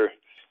consider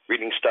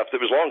reading stuff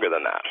that was longer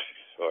than that.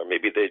 Or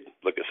maybe they'd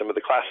look at some of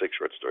the classic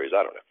short stories.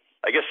 I don't know.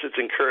 I guess it's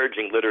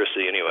encouraging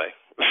literacy anyway.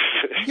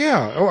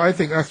 Yeah. Oh, I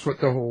think that's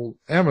what the whole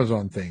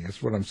Amazon thing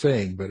is, what I'm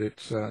saying, but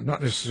it's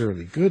not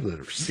necessarily good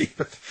literacy.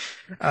 But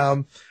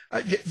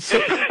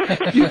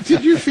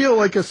did you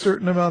feel a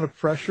certain amount of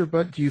pressure,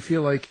 but do you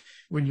feel like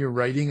when you're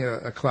writing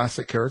a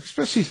classic character,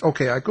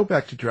 especially, I go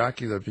back to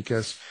Dracula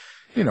because,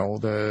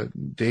 the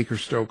Dacre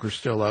Stoker's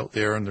still out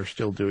there and they're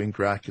still doing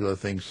Dracula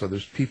things. So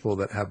there's people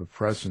that have a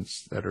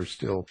presence that are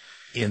still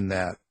in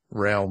that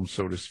realm,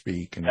 so to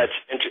speak. And that's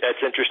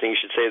interesting you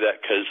should say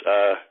that, because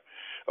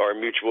our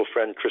mutual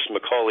friend Chris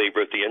McCauley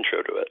wrote the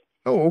intro to it.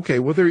 Oh, okay.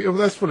 Well,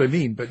 that's what I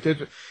mean. But Chris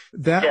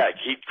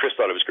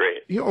thought it was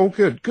great. Yeah, oh,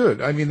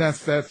 good. I mean,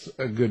 that's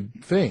a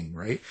good thing,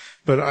 right?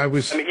 But that.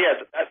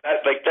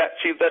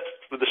 See, that's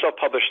the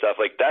self-published stuff.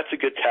 That's a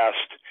good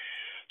test.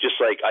 Just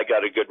like I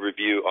got a good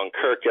review on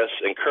Kirkus,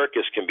 and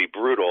Kirkus can be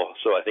brutal.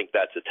 So I think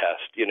that's a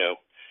test. You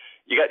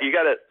got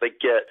to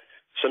get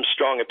some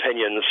strong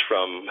opinions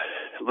from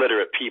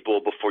literate people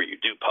before you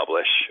do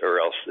publish, or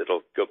else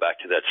it'll go back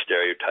to that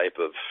stereotype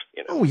of,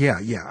 Oh, yeah.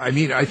 I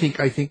mean, I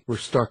think we're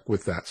stuck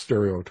with that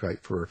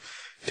stereotype for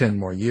 10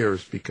 more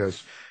years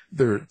because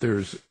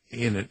there's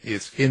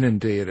it's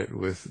inundated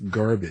with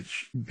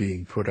garbage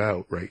being put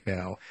out right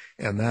now,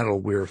 and that'll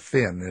wear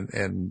thin.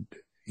 And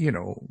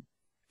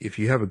if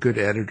you have a good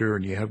editor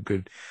and you have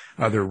good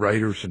other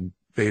writers and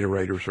beta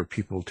writers or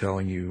people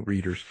telling you,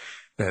 readers,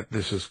 that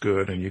this is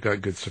good and you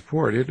got good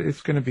support,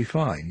 it's going to be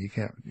fine. You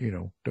can't,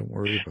 don't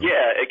worry about it.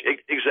 Yeah,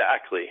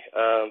 exactly.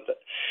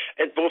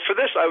 And well, for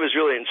this, I was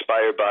really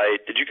inspired by,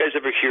 did you guys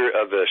ever hear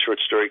of a short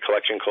story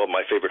collection called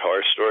My Favorite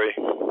Horror Story?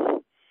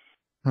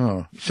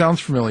 Oh,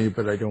 sounds familiar,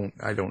 but I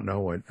don't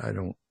know it. I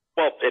don't.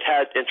 Well, it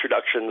had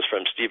introductions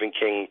from Stephen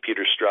King,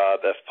 Peter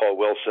Straub, F. Paul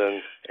Wilson,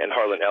 and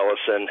Harlan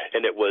Ellison,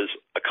 and it was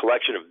a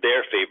collection of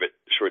their favorite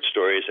short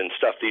stories and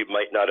stuff that you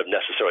might not have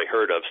necessarily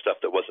heard of, stuff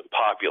that wasn't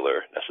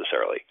popular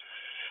necessarily.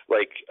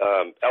 Like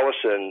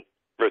Ellison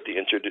wrote the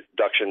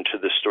introduction to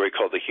this story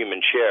called The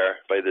Human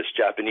Chair by this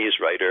Japanese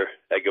writer,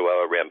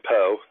 Egoella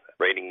Rampo,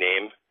 writing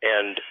name,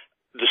 and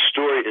the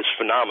story is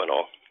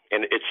phenomenal.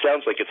 And it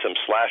sounds like it's some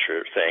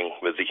slasher thing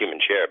with the human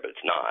chair, but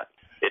it's not.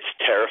 It's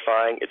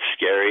terrifying, it's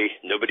scary,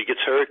 nobody gets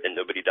hurt, and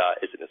nobody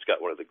dies, and it's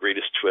got one of the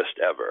greatest twists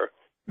ever.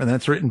 And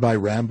that's written by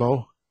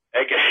Rambo?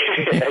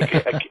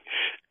 Egoella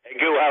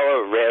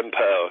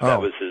Rampo.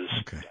 That was his...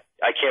 Okay.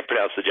 I can't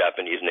pronounce the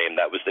Japanese name.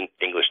 That was the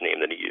English name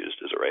that he used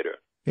as a writer.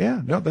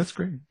 Yeah, no, that's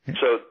great. Yeah.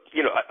 So,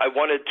 I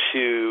wanted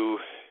to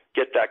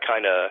get that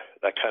kind of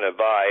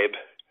vibe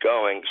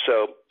going.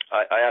 So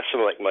I asked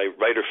some of my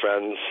writer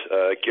friends,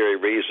 Gary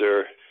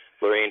Razor,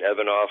 Lorraine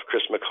Evanoff,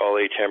 Chris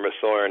McCauley, Tamara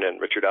Thorne, and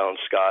Richard Allen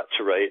Scott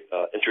to write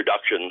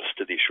introductions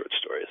to these short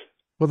stories.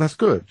 Well, that's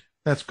good.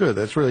 That's good.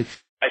 That's really...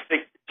 I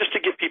think just to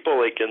get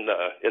people in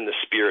the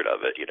spirit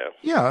of it,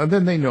 Yeah, and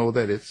then they know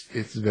that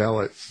it's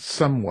valid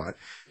somewhat,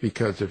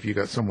 because if you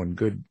got someone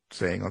good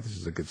saying, "Oh, this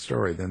is a good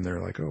story," then they're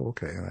like, "Oh,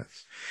 okay,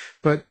 that's."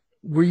 But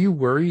were you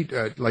worried,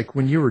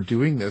 when you were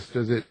doing this?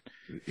 Does it,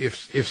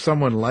 if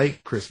someone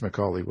like Chris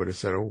McCauley would have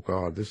said, "Oh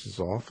God, this is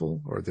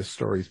awful," or "This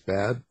story's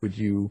bad," would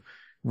you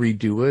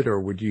redo it, or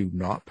would you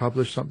not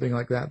publish something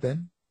like that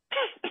then?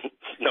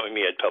 Knowing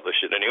me, I'd publish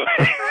it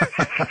anyway.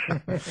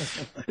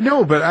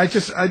 No, but I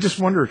just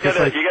wonder, because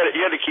you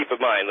got to keep in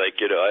mind,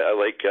 I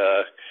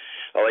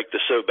like the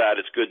so bad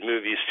it's good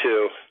movies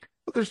too.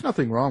 Well, there's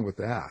nothing wrong with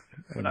that.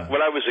 When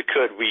I was a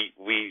kid,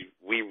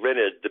 we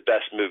rented the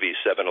best movies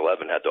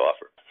 7-Eleven had to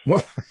offer.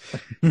 Well,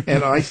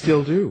 and I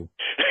still do.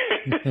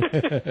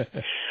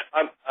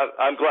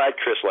 I'm glad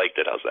Chris liked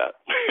it. How's that?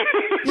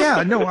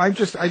 Yeah, no, I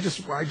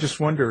just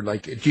wonder, I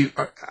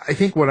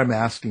think what I'm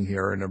asking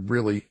here, in a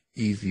really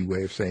easy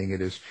way of saying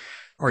it, is,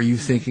 are you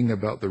thinking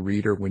about the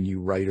reader when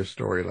you write a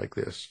story like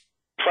this?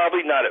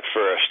 Probably not at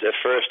first. At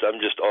first, I'm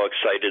just all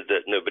excited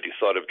that nobody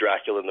thought of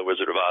Dracula and the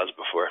Wizard of Oz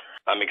before.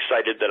 I'm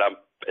excited that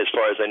as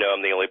far as I know,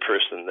 I'm the only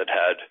person that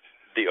had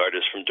the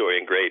artist from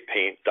Dorian Gray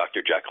paint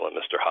Dr. Jekyll and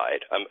Mr.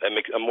 Hyde.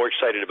 I'm more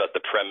excited about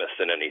the premise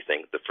than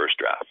anything, the first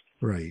draft.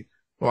 Right.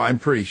 Well, I'm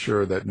pretty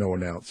sure that no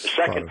one else. The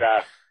second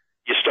draft,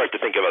 you start to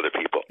think of other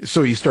people.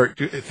 So you start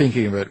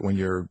thinking of it when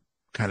you're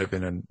kind of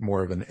in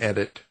more of an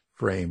edit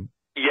frame.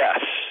 Yes.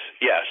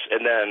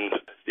 And then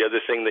the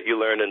other thing that you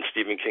learn in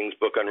Stephen King's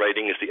book on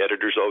writing is the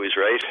editor's always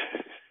right.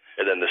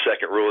 And then the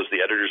second rule is the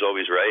editor's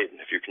always right.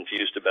 If you're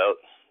confused about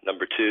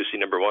number 2, see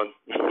number 1.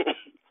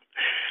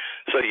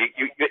 So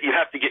you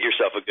have to get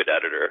yourself a good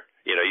editor.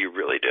 You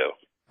really do.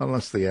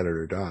 Unless the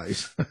editor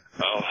dies.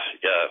 Oh,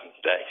 yeah,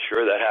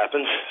 sure that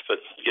happens.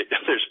 But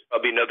there's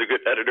probably another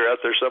good editor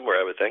out there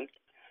somewhere, I would think.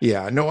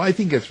 Yeah, no, I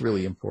think it's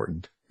really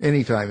important.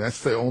 Anytime,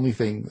 that's the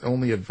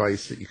only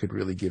advice that you could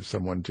really give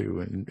someone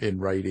in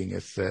writing,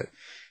 is that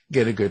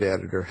get a good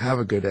editor, have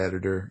a good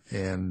editor,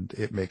 and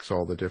it makes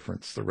all the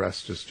difference. The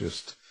rest is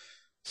just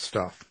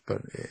stuff,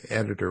 but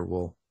editor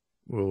will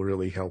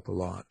really help a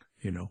lot,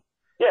 Yeah,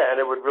 and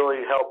it would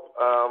really help,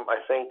 I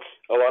think,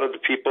 a lot of the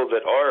people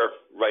that are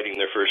writing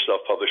their first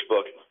self-published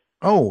book.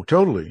 Oh,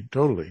 totally.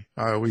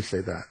 I always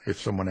say that. If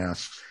someone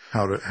asks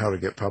how to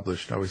get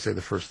published, I always say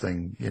the first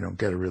thing,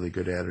 get a really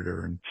good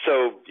editor. And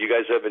so, you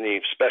guys have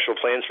any special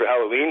plans for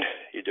Halloween?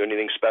 You do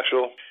anything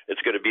special?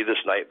 It's going to be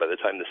this night by the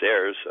time this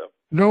airs. So.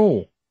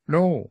 No.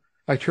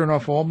 I turn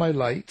off all my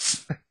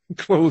lights,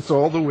 close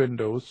all the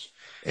windows,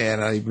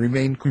 and I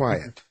remain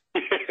quiet.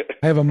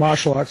 I have a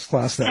martial arts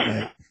class that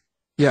night.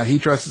 Yeah, he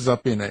dresses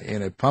up in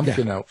a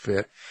pumpkin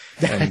outfit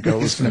and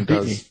goes and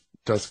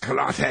does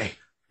karate.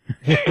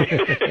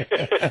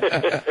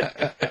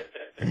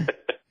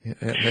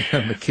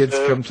 And the kids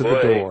come to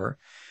the door,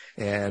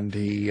 and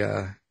he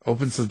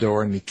opens the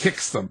door and he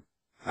kicks them.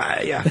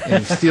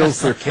 And he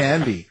steals their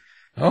candy.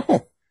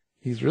 Oh,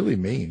 he's really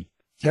mean.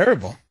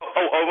 Terrible.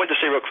 I wanted to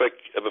say real quick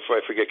before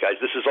I forget, guys,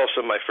 this is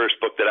also my first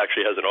book that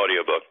actually has an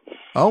audiobook.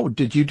 Oh,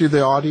 did you do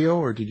the audio,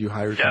 or did you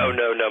hire someone?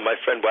 No. My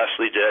friend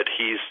Wesley did.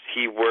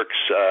 He works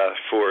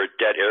for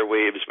Dead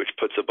Airwaves, which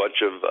puts a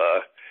bunch of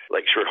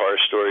short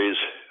horror stories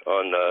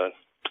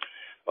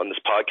on this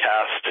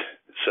podcast.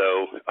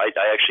 So I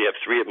actually have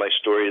 3 of my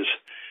stories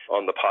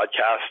on the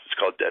podcast. It's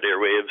called Dead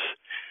Airwaves.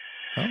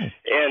 Oh.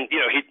 And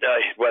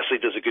Wesley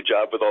does a good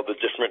job with all the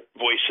different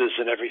voices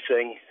and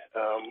everything.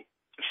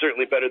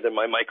 Certainly better than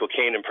my Michael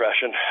Caine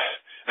impression.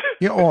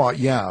 Yeah, oh,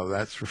 yeah,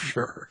 that's for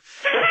sure.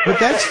 But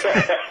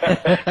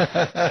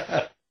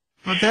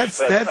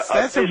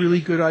that's a really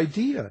good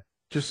idea.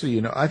 Just so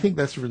you know, I think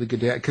that's a really good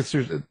idea because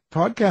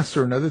podcasts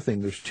are another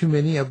thing. There's too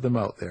many of them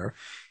out there,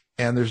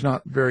 and there's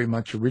not very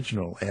much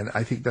original. And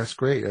I think that's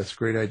great. That's a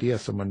great idea.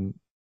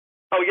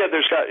 Oh yeah,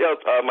 there's got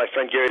my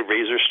friend Gary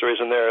Razor stories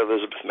in there.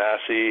 Elizabeth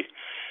Massey,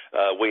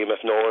 William F.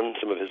 Nolan,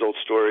 some of his old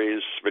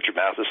stories. Richard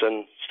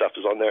Matheson stuff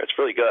is on there. It's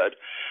really good.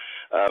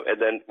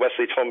 And then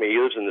Wesley told me he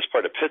lives in this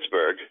part of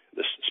Pittsburgh,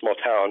 this small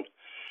town,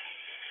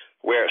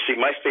 where, see,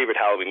 my favorite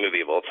Halloween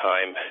movie of all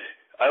time,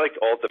 I like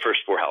all the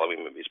first 4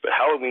 Halloween movies, but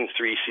Halloween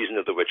 3,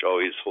 Season of the Witch,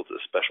 always holds a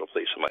special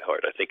place in my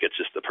heart. I think it's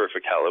just the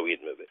perfect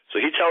Halloween movie.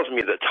 So he tells me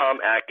that Tom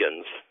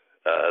Atkins,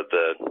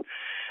 the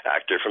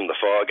actor from The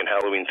Fog and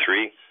Halloween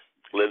 3,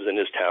 lives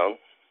in his town.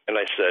 And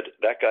I said,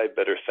 that guy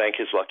better thank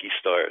his lucky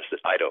stars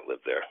that I don't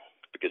live there,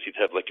 because he'd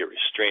have like a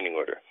restraining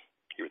order.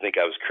 He would think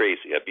I was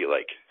crazy. I'd be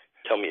like,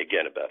 tell me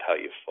again about how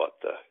you fought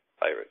the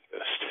pirate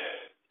ghost.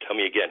 Tell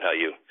me again how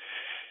you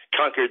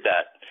conquered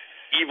that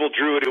evil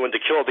druid who wanted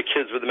to kill all the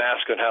kids with a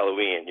mask on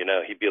Halloween. You know,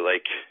 he'd be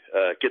like,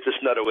 get this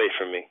nut away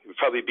from me. It would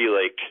probably be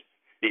like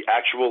the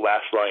actual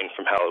last line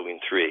from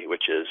Halloween 3,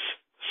 which is,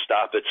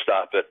 stop it,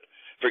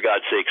 for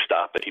God's sake,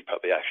 stop it. He'd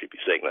probably actually be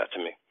saying that to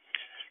me.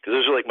 Because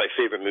those are like my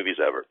favorite movies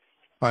ever.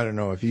 I don't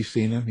know. Have you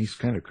seen him? He's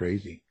kind of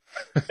crazy.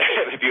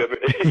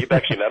 You've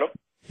actually met him?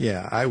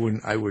 Yeah, I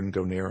wouldn't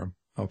go near him.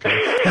 Okay.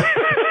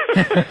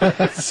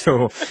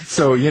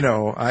 so you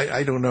know,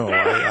 I don't know.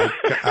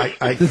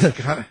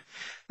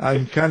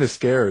 I'm kind of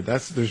scared.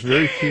 There's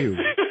very few.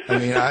 I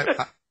mean,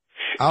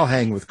 I'll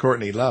hang with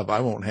Courtney Love.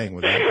 I won't hang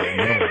with that guy.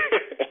 No.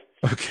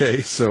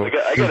 Okay, so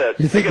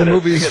you think the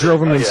movies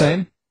drove him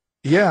insane?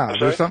 Yeah,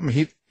 there's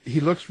something. He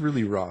looks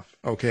really rough.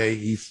 Okay,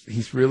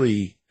 he's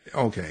really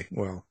okay.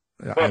 Well,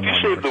 if you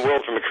saved the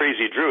world from a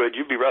crazy druid,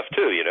 you'd be rough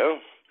too, you know.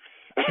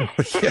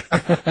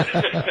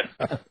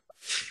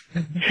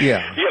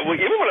 Yeah. Yeah. Well,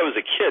 even when I was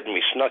a kid and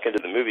we snuck into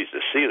the movies to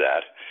see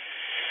that,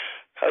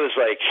 I was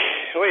like,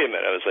 wait a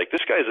minute. I was like,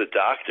 this guy's a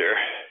doctor.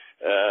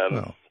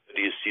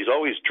 He's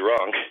always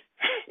drunk.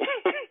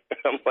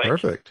 I'm like,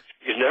 perfect.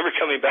 He's never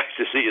coming back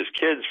to see his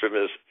kids from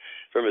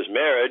his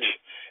marriage,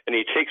 and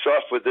he takes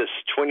off with this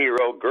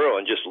 20-year-old girl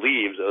and just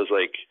leaves. I was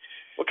like,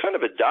 what kind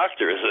of a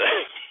doctor is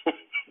that?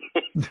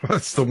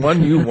 That's the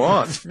one you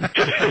want.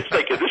 It's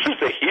like, this is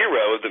the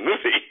hero of the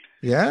movie.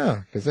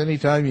 Yeah, because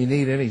anytime you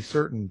need any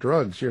certain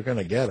drugs, you're going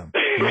to get them.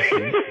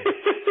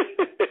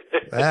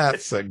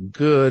 That's a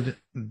good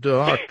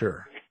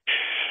doctor.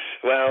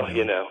 Well,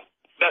 you know,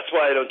 that's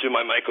why I don't do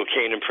my Michael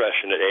Caine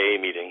impression at AA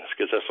meetings,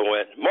 because if I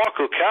went,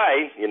 Michael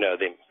Caine, you know,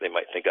 they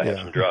might think I have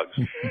some drugs.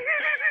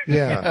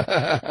 Yeah.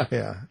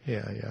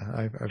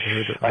 I've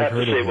heard it. I have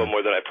to say one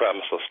more, then I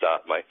promise I'll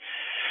stop.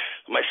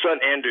 My son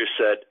Andrew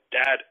said,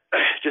 Dad,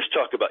 just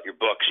talk about your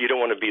books. You don't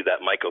want to be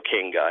that Michael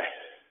Caine guy.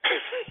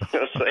 I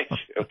was like,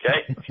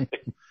 okay.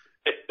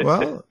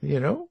 Well, you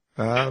know,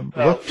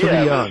 look to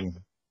the young.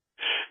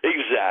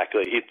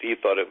 Exactly. He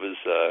thought it was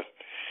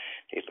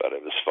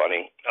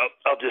funny.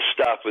 I'll just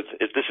stop with,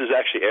 if this is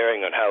actually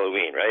airing on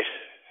Halloween, right?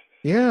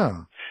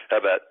 Yeah. How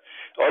about,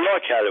 I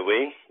like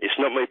Halloween. It's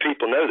not many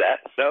people know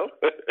that. No?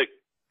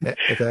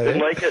 Didn't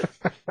like it.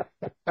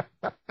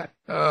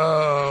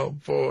 Oh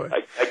boy.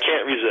 I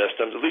can't resist.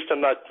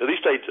 At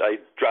least I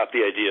dropped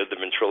the idea of the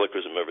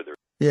ventriloquism over there.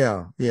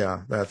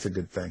 Yeah, that's a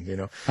good thing, you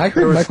know. I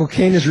heard Michael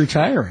Caine is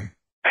retiring.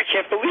 I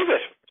can't believe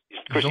it.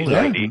 Of course, he's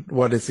 90.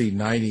 What is he,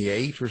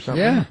 98 or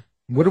something? Yeah.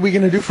 What are we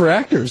going to do for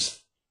actors?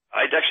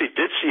 I actually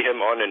did see him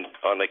on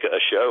like a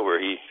show where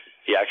he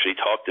actually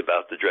talked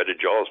about the dreaded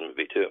Jaws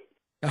movie too.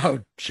 Oh,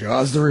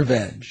 Jaws the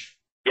Revenge.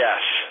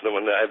 Yes, the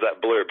one that I have that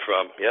blurb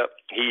from. Yep.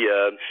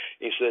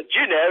 He said,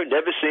 you know,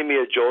 never seen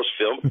me a Jaws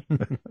film.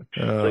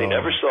 So he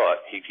never saw it.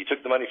 He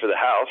took the money for the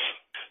house.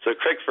 So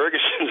Craig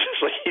Ferguson's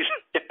just like,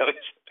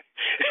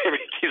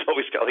 he's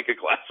always got like a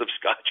glass of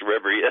scotch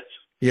wherever he is.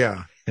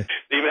 Yeah.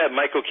 They even had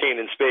Michael Caine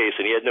in space,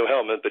 and he had no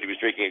helmet, but he was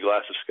drinking a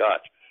glass of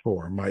scotch.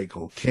 Poor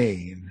Michael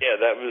Caine. Yeah,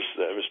 that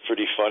was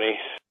pretty funny.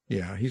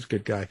 Yeah, he's a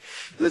good guy.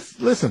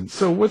 Listen,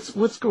 so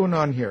what's going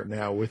on here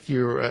now with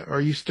your?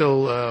 Are you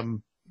still?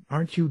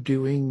 Aren't you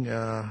doing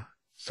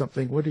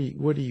something? What do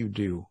you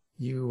do?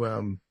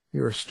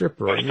 You're a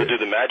stripper. To do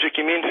the magic,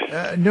 you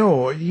mean?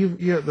 No,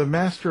 you the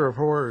Master of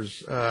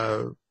Horrors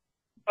website.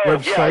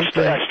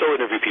 Yeah, I still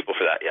interview people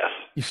for that. Yes.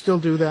 You still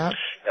do that?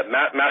 Yeah,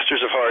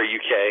 Masters of Horror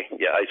UK.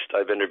 Yeah,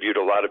 I've interviewed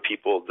a lot of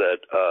people that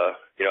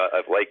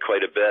I've liked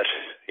quite a bit.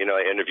 You know,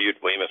 I interviewed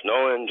William F.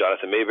 Nolan,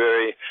 Jonathan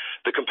Mayberry,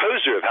 the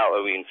composer of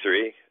Halloween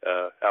 3,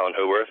 Alan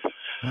Howarth.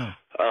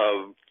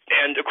 Oh.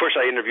 And of course,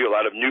 I interview a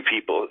lot of new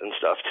people and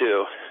stuff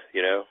too.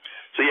 You know,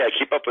 so yeah, I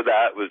keep up with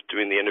that, with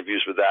doing the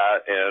interviews with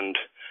that, and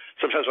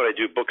sometimes when I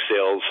do book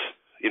sales,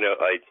 you know,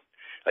 I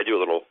do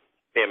a little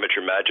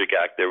amateur magic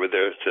act there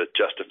to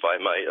justify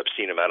my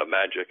obscene amount of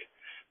magic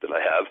that I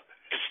have.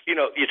 You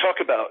know, you talk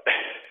about,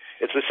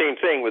 it's the same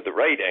thing with the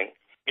writing.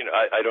 You know,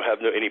 I don't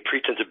have any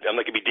pretense of, I'm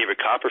not going to be David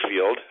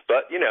Copperfield,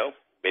 but, you know,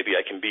 maybe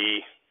I can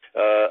be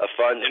a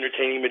fun,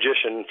 entertaining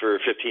magician for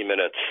 15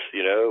 minutes,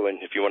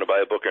 and if you want to buy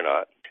a book or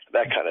not,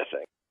 that kind of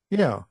thing.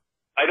 Yeah.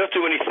 I don't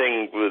do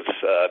anything with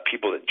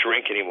people that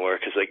drink anymore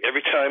because, like,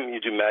 every time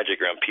you do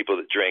magic around people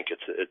that drink,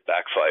 it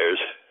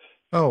backfires.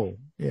 Oh,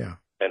 yeah.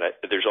 And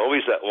there's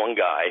always that one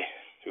guy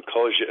who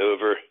calls you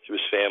over to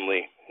his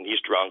family, and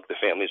he's drunk. The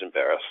family's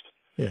embarrassed.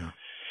 Yeah.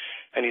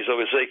 And he's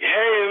always like,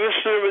 "Hey,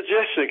 Mr.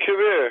 Magician, come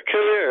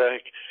here.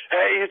 Like,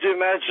 hey, you do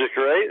magic,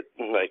 right?"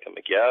 I'm like,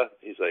 "Yeah."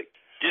 He's like,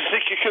 "Do you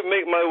think you could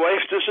make my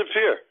wife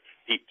disappear?"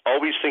 He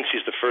always thinks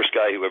he's the first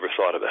guy who ever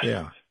thought of it.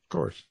 Yeah, of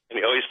course. And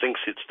he always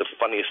thinks it's the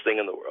funniest thing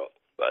in the world.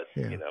 But,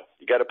 you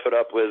got to put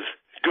up with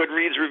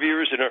Goodreads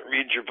reviewers who don't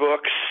read your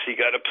books. You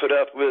got to put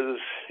up with,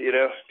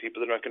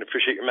 people that aren't going to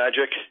appreciate your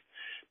magic.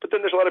 But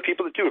then there's a lot of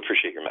people that do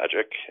appreciate your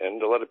magic,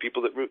 and a lot of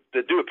people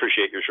that do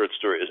appreciate your short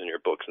stories and your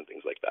books and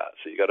things like that.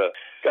 So you got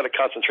to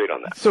concentrate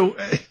on that. So,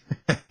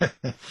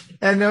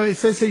 and now it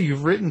says that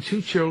you've written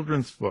 2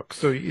 children's books.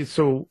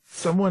 So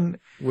someone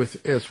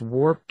with as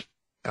warped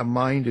a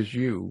mind as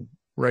you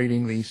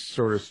writing these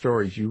sort of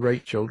stories, you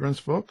write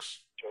children's books?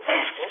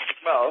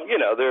 Well,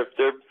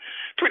 they're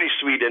pretty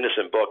sweet,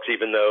 innocent books,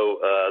 even though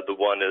the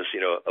one is,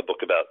 a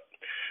book about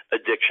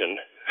addiction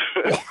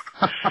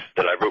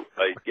that I wrote.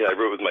 I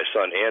wrote with my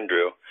son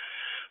Andrew.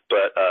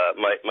 But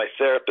my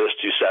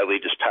therapist, who sadly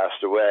just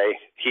passed away,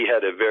 he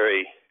had a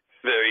very,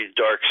 very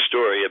dark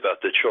story about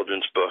the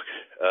children's book,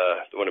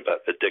 the one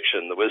about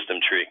addiction, the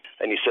wisdom tree.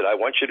 And he said, "I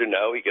want you to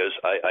know," he goes,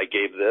 I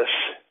gave this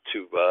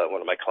to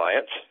one of my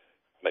clients,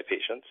 my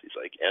patients. He's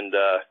like, and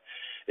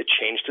it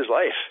changed his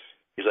life.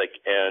 He's like,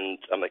 and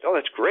I'm like, "Oh,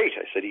 that's great."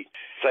 I said, "He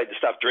decided to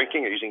stop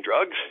drinking or using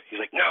drugs?" He's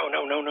like, No.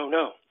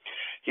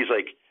 He's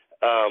like,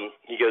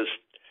 he goes,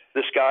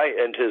 "This guy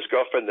and his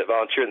girlfriend that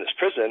volunteer in this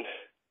prison,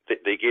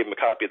 they gave him a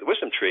copy of the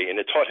wisdom tree, and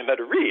it taught him how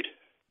to read."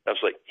 I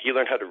was like, "He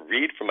learned how to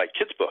read from my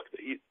kid's book?"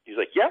 He's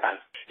like, "Yeah."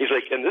 He's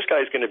like, "And this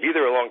guy's going to be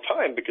there a long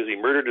time because he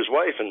murdered his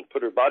wife and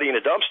put her body in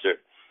a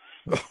dumpster."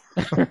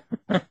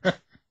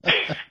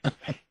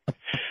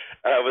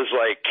 I was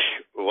like,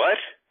 "What?"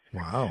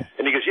 Wow.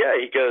 And he goes, "Yeah."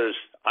 He goes,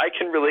 "I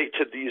can relate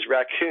to these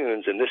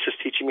raccoons, and this is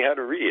teaching me how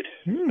to read."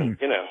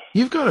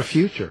 You've got a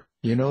future.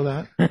 You know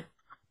that?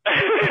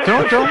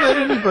 Don't let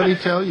anybody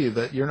tell you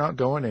that you're not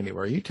going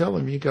anywhere. You tell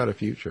them you got a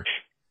future.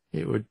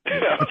 It would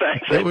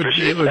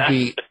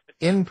be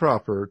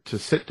improper to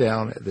sit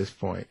down at this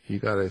point. You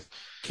got to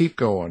keep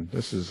going.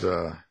 This is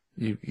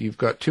you've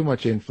got too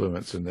much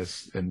influence in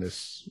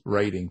this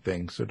writing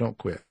thing, so don't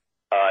quit.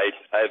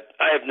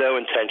 I have no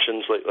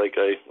intentions, like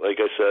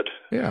I said.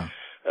 Yeah.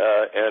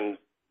 And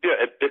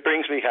it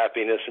brings me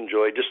happiness and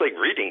joy, just like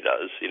reading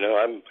does.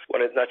 I'm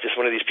not just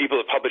one of these people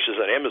that publishes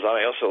on Amazon.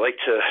 I also like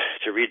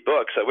to read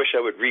books. I wish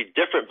I would read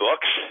different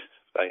books.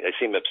 I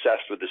seem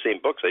obsessed with the same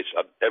books.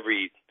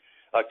 Every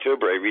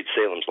October I read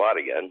Salem's Lot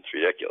again. It's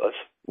ridiculous.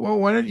 Well,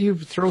 why don't you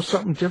throw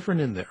something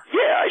different in there?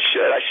 Yeah, I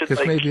should.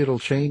 Because maybe it'll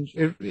change.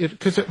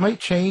 Because it might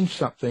change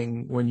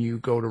something when you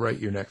go to write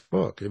your next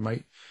book. It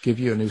might give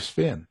you a new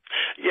spin.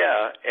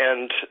 Yeah,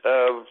 and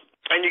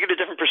you get a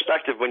different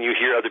perspective when you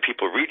hear other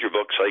people read your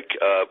books, like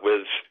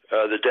with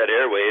the Dead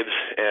Airwaves,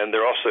 and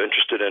they're also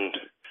interested in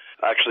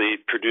actually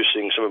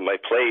producing some of my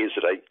plays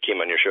that I came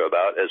on your show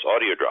about as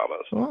audio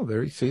dramas. Oh,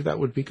 there you see, that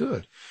would be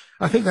good.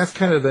 I think that's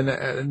kind of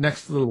the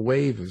next little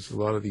wave is a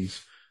lot of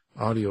these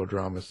audio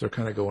dramas. They're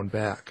kind of going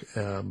back.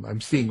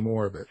 I'm seeing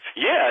more of it.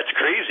 Yeah, it's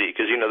crazy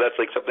because, that's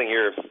like something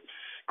your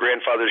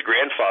grandfather's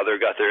grandfather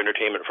got their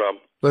entertainment from.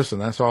 Listen,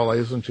 that's all I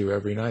listen to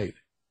every night.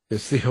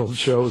 It's the old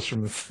shows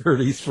from the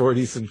 30s,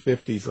 40s, and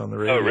 50s on the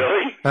radio. Oh,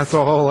 really? That's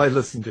all I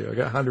listen to. I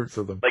got hundreds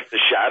of them. Like The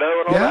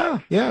Shadow and all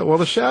that? Yeah. Well,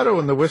 The Shadow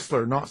and The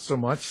Whistler, not so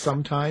much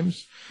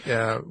sometimes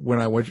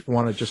when I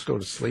want to just go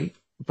to sleep.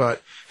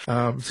 But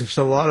there's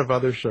a lot of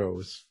other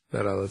shows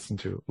that I listen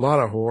to. A lot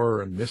of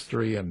horror and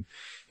mystery and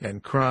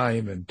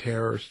crime and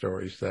terror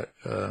stories that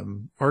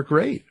are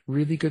great.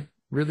 Really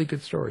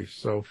good stories.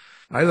 So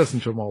I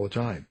listen to them all the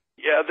time.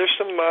 Yeah, there's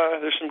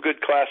some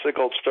good classic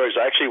old stories.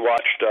 I actually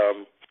watched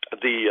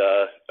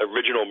the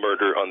original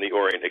Murder on the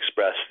Orient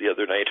Express the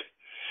other night.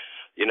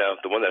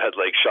 The one that had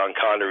like Sean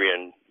Connery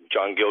and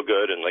John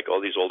Gielgud and like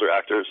all these older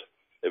actors.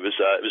 It was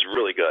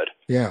really good.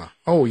 Yeah.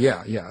 Oh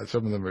yeah.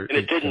 Some of them are. And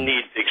it didn't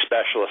need big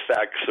special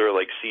effects or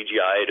like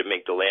CGI to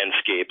make the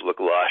landscape look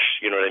lush.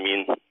 You know what I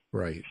mean?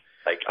 Right.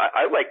 Like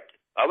I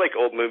like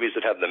old movies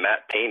that have the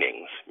matte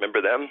paintings.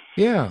 Remember them?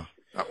 Yeah.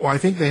 Well, I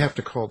think they have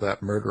to call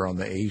that Murder on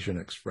the Asian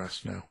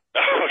Express now.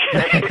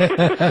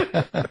 Okay.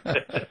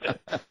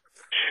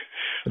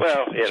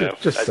 Well,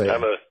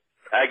 I'm a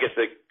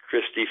Agatha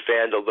Christie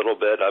fan a little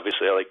bit.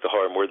 Obviously, I like the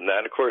horror more than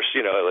that. Of course,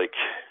 I like.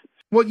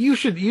 Well, you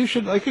should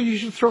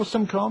throw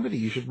some comedy.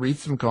 You should read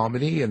some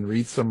comedy and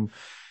read some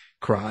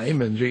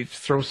crime and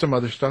throw some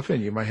other stuff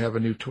in. You might have a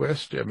new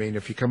twist. I mean,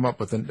 if you come up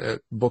with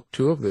a book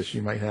 2 of this,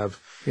 you might have,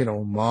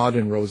 Maud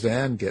and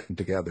Roseanne getting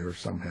together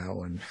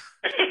somehow and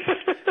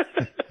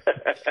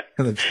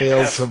the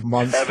tales of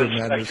monster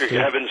men. Have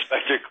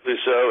Inspector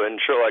Clouseau so-and-so and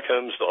Sherlock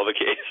Holmes solve a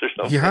case or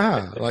something.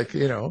 Yeah, like,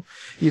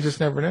 you just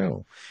never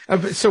know.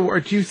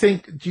 Do you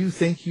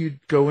think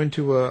you'd go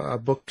into a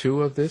book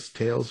 2 of this,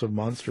 Tales of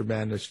Monster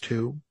Madness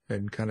 2,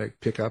 and kind of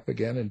pick up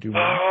again and do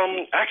more?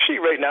 Actually,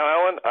 right now,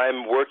 Alan,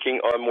 I'm working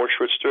on more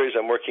short stories.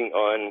 I'm working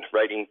on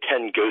writing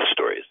 10 ghost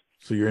stories.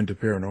 So you're into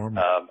paranormal.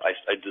 I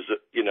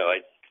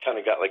kind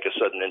of got like a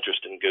sudden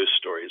interest in ghost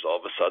stories all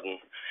of a sudden.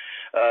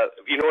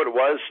 You know what it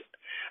was?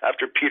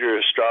 After Peter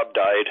Straub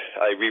died,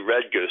 I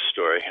reread Ghost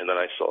Story, and then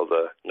I saw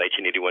the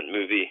 1981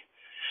 movie.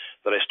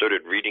 Then I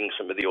started reading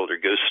some of the older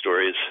ghost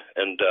stories,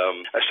 and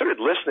I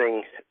started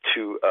listening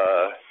to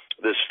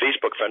this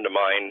Facebook friend of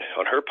mine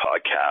on her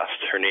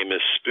podcast. Her name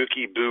is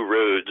Spooky Boo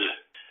Rhodes,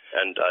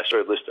 and I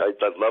started listening.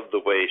 I love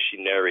the way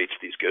she narrates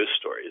these ghost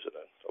stories, and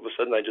then all of a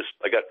sudden I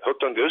got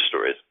hooked on ghost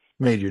stories.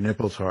 Made your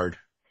nipples hard.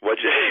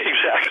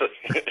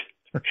 Exactly.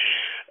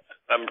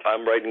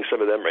 I'm writing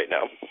some of them right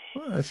now.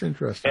 Well, that's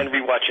interesting. And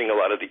rewatching a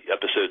lot of the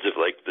episodes of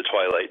like The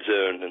Twilight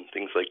Zone and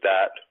things like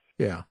that.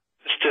 Yeah.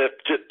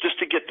 Just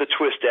to get the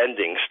twist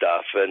ending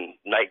stuff, and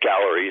Night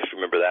Gallery, if you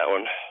remember that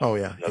one. Oh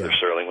yeah. Another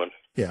Sterling one.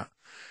 Yeah.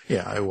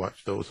 Yeah, I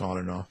watched those on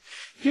and off.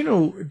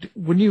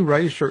 When you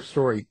write a short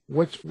story,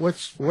 what's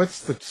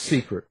the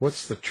secret?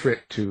 What's the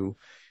trick to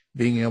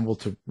being able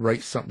to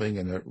write something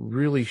in a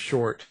really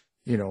short,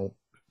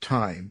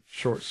 time,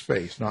 short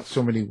space, not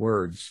so many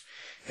words,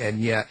 and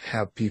yet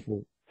have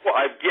people? Well,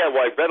 I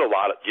read a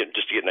lot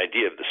just to get an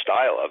idea of the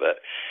style of it.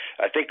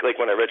 I think like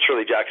when I read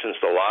Shirley Jackson's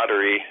The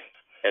Lottery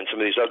and some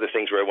of these other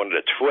things where I wanted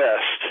a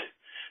twist,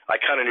 I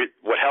kind of knew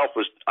what helped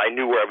was I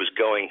knew where I was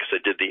going because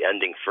I did the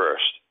ending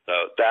first. So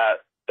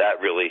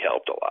that really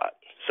helped a lot.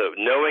 So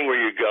knowing where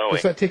you're going.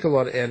 Does that take a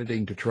lot of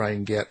editing to try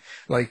and get,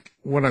 like,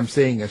 what I'm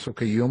saying is,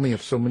 okay, you only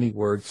have so many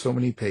words, so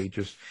many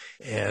pages,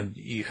 and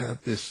you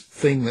have this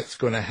thing that's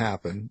going to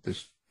happen,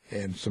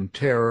 and some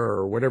terror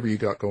or whatever you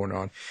got going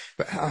on.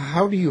 But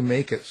how do you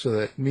make it so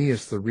that me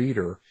as the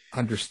reader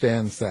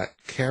understands that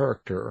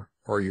character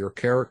or your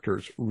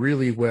characters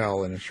really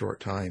well in a short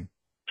time?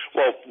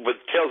 Well, with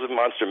Tales of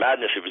Monster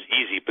Madness, it was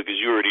easy because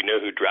you already know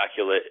who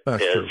Dracula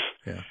That's is. True.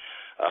 Yeah.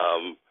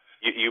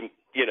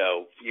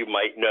 You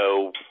might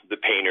know the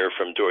painter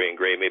from Dorian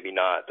Gray, maybe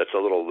not. That's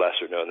a little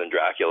lesser known than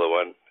Dracula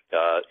one.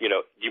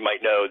 You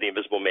might know the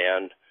Invisible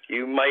Man.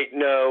 You might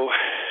know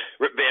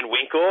Rip Van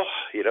Winkle.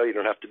 You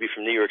don't have to be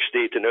from New York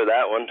State to know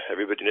that one.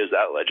 Everybody knows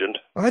that legend.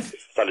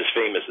 It's not as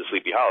famous as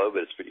Sleepy Hollow,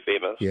 but it's pretty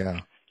famous.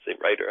 Yeah. Same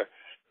writer.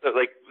 So,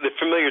 like the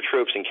familiar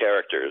tropes and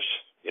characters,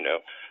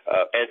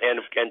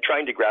 and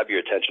trying to grab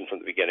your attention from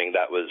the beginning.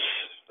 That was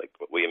like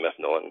what William F.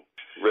 Nolan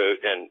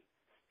wrote, and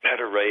how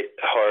to write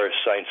horror,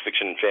 science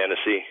fiction, and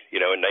fantasy.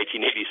 In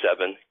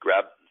 1987,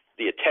 grab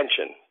the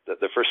attention,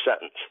 the first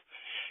sentence.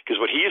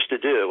 Because what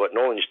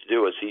Nolan used to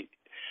do was he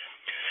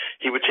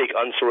would take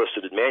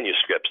unsolicited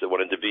manuscripts that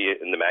wanted to be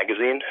in the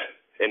magazine,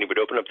 and he would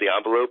open up the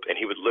envelope,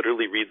 and he would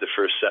literally read the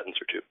first sentence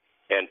or two.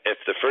 And if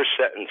the first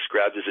sentence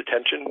grabbed his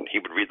attention, he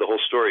would read the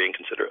whole story and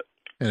consider it.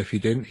 And if he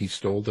didn't, he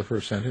stole the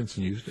first sentence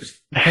and used it.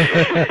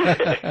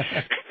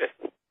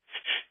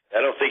 I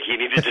don't think he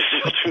needed to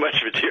steal too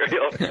much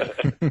material.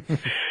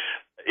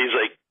 He's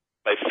like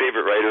my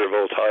favorite writer of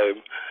all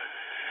time.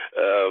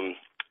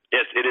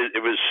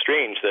 It was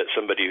strange that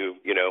somebody who,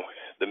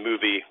 the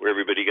movie where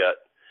everybody got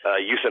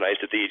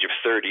euthanized at the age of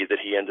 30, that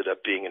he ended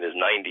up being in his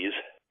 90s.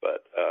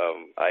 But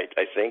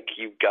I think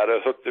you got to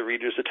hook the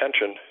reader's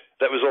attention.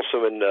 That was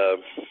also in the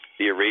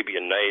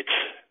Arabian Nights.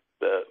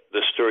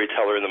 The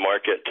storyteller in the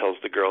market tells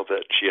the girl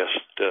that she has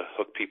to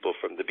hook people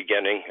from the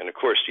beginning. And, of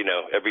course,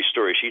 every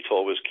story she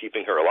told was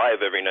keeping her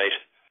alive every night.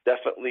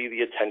 Definitely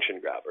the attention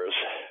grabbers.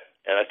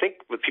 And I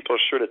think with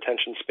people's short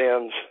attention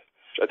spans,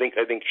 I think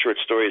short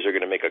stories are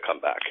going to make a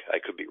comeback. I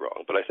could be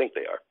wrong, but I think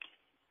they are.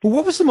 Well,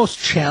 what was the most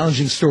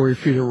challenging story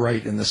for you to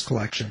write in this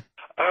collection?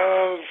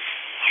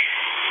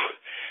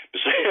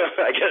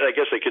 I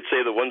guess I could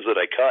say the ones that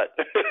I cut.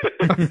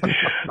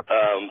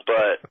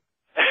 But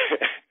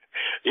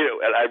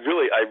and I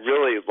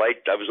really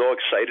liked. I was all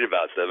excited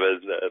about them,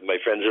 and my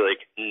friends are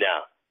like,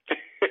 "No."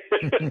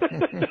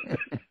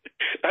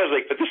 I was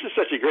like, "But this is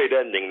such a great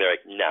ending." They're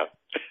like, "No."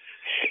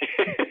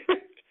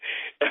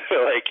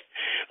 they're like,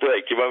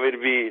 "Do you want me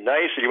to be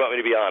nice, or do you want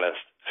me to be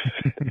honest?"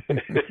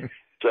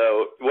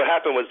 So what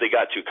happened was they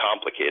got too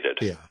complicated.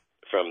 Yeah.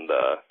 From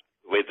the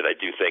way that I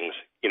do things,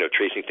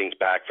 tracing things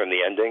back from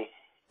the ending.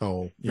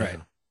 Oh, yeah. Right.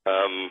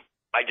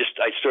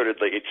 I started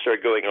it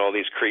started going in all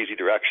these crazy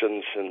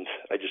directions, and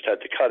I just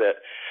had to cut it.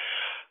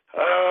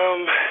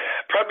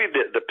 Probably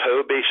the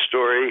Poe-based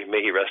story,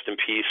 may he rest in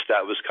peace.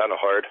 That was kind of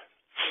hard,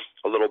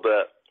 a little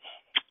bit,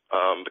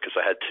 because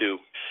I had to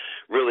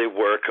really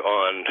work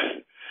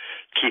on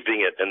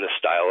keeping it in the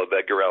style of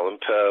Edgar Allan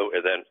Poe,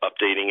 and then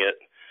updating it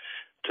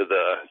to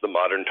the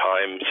modern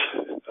times.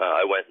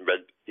 I went and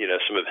read,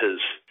 some of his,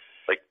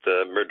 like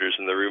the Murders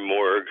in the Rue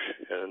Morgue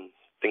and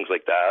things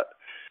like that,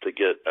 to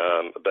get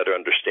a better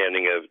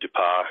understanding of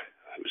Dupas,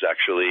 who was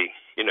actually,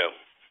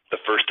 the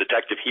first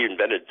detective. He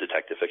invented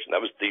detective fiction.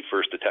 That was the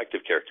first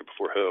detective character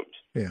before Holmes.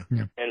 Yeah.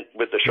 And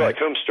with the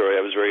Sherlock Holmes story,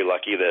 I was very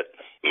lucky that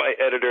my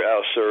editor,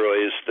 Al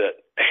Surroy,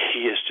 that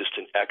he is just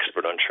an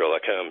expert on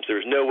Sherlock Holmes.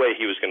 There was no way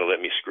he was going to let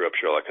me screw up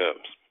Sherlock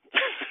Holmes.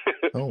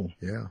 Oh,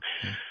 yeah.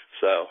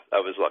 So I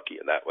was lucky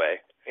in that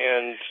way.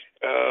 And,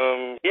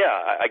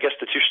 I guess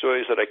the two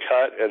stories that I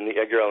cut and the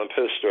Edgar Allan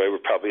Poe story were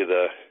probably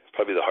the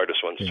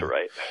hardest ones to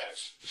write.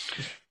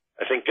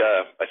 I think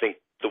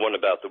the one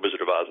about the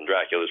Wizard of Oz and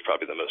Dracula is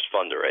probably the most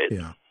fun to write.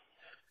 Yeah.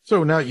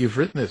 So now you've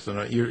written this, and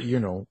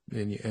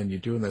and you're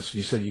doing this.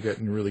 You said you're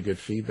getting really good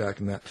feedback,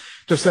 and that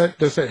does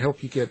that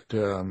help you get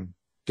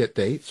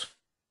dates?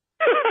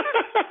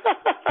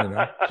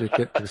 To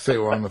get to say,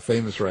 well, I'm a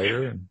famous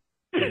writer, and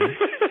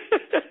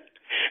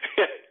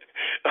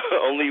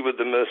only with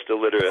the most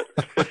illiterate.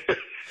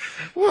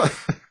 What?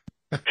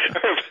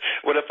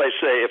 What if I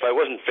say, if I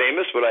wasn't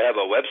famous, would I have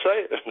a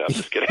website? No, I'm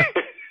just kidding.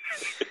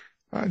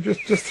 I'm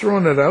just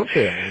throwing it out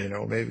there,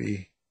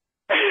 maybe.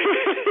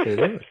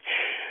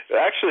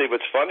 Actually,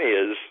 what's funny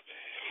is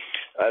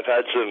I've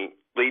had some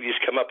ladies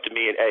come up to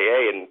me in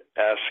AA and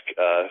ask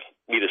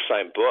me to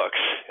sign books,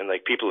 and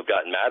people have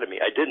gotten mad at me.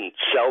 I didn't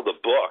sell the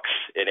books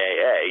in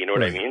AA, you know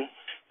what I mean?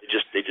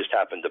 They just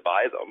happened to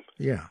buy them.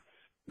 Yeah.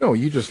 No,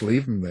 you just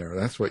leave them there.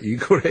 That's what you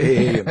go to AA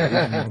and leave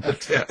them on the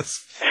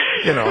desk.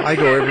 I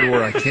go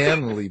everywhere I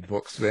can and leave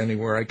books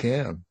anywhere I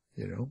can,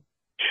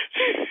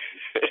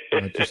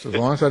 just as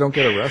long as I don't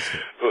get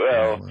arrested.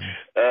 Well,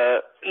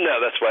 no,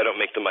 that's why I don't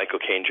make the Michael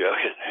Caine joke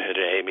at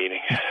an AA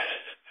meeting.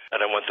 I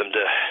don't want them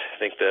to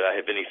think that I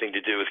have anything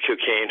to do with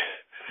cocaine.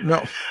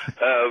 No.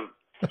 So,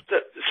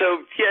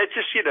 it's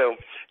just,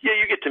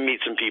 you get to meet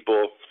some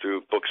people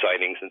through book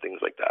signings and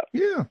things like that.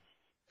 Yeah.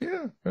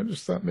 Yeah. I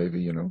just thought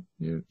maybe,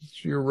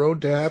 it's your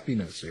road to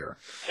happiness here.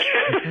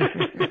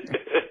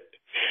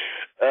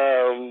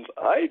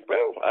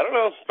 I don't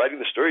know. Writing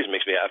the stories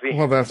makes me happy.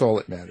 Well, that's all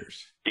that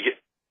matters.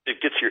 It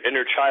gets your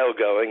inner child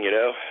going,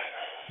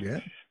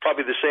 Yeah.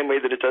 Probably the same way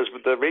that it does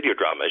with the radio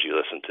dramas you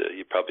listen to.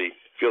 You probably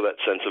feel that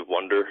sense of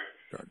wonder.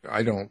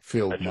 I don't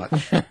feel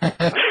much.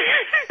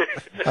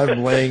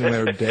 I'm laying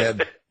there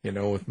dead,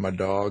 with my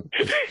dog,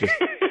 just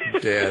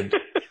dead.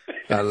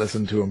 I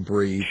listen to him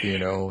breathe,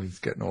 he's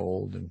getting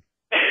old, and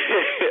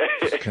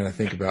just kind of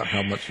think about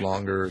how much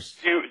longer.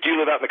 Do you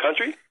live out in the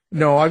country?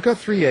 No, I've got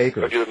 3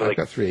 acres. I've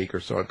got 3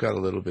 acres, so I've got a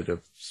little bit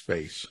of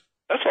space.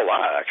 That's a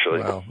lot,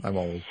 actually. Well, I'm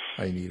old.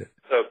 I need it.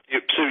 So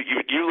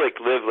you live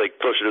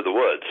closer to the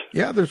woods?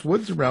 Yeah, there's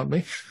woods around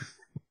me.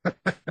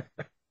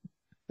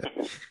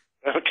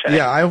 Okay.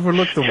 Yeah, I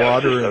overlook the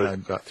water, and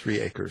I've got 3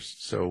 acres,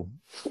 so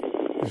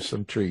there's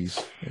some trees,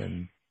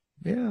 and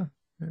yeah,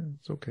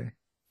 it's okay.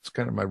 It's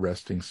kind of my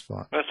resting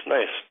spot. That's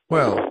nice.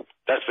 Well,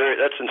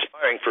 that's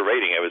inspiring for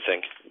writing, I would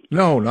think.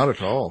 No, not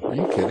at all. Are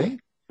you kidding?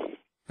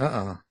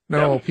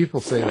 No,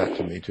 people say that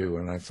to me too,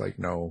 and it's like,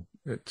 no,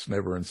 it's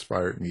never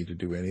inspired me to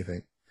do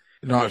anything.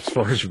 Not as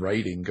far as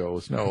writing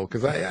goes, no,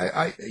 because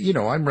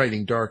I'm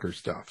writing darker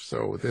stuff,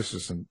 so this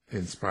isn't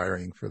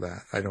inspiring for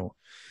that. I don't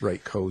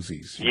write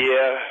cozies.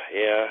 Yeah,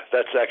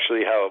 that's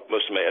actually how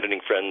most of my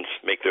editing friends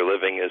make their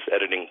living, is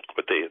editing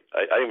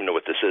I don't even know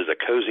what this is, a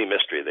cozy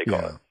mystery they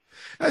call it.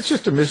 That's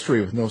just a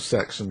mystery with no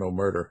sex and no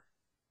murder,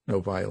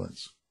 no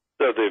violence.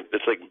 So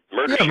it's like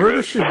Murder, She Wrote.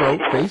 Murder, She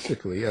Wrote,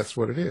 basically. That's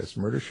what it is.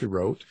 Murder, She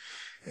Wrote.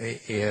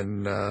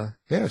 And,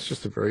 it's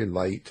just a very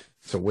light,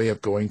 it's a way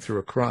of going through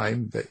a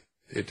crime that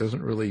it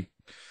doesn't really,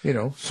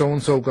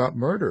 so-and-so got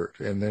murdered,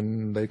 and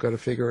then they've got to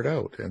figure it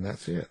out, and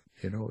that's it.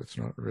 It's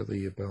not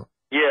really about...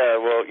 Yeah,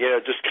 well,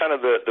 just kind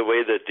of the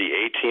way that the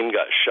A-team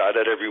got shot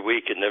at every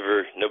week and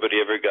nobody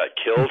ever got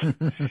killed.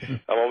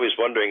 I'm always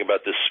wondering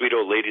about this sweet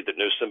old lady that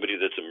knows somebody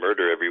that's a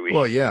murderer every week.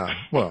 Well, yeah.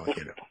 Well,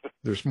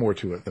 there's more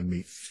to it than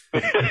me.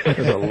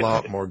 There's a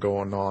lot more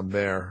going on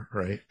there,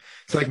 right?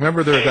 It's like,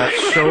 remember there's that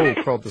show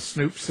called The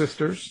Snoop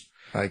Sisters?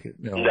 I'm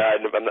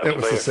not it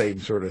was the same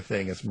sort of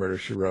thing as Murder,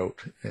 She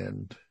Wrote,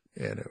 and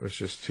it was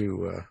just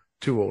two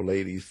old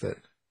ladies that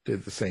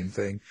did the same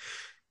thing.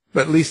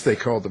 But at least they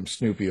called them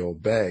Snoopy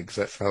Old Bags.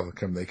 That's how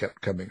come they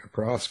kept coming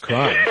across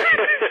crimes.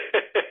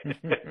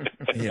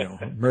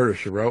 Murder,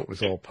 She Wrote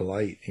was all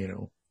polite,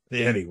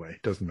 Anyway,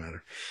 doesn't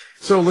matter.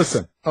 So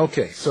listen,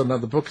 okay, so now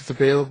the book is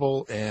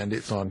available, and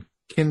it's on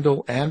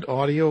Kindle and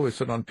audio.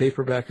 Is it on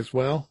paperback as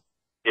well?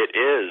 It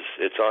is.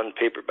 It's on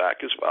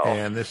paperback as well.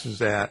 And this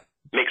is at...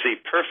 Makes a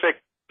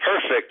perfect,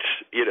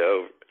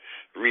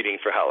 reading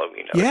for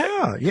Halloween.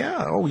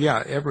 Yeah. Oh,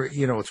 yeah.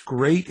 It's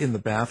great in the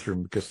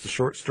bathroom because the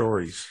short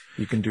stories,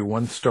 you can do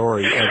one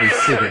story every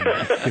sitting.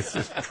 It's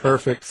just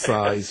perfect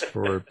size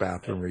for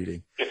bathroom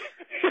reading.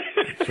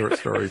 Short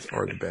stories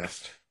are the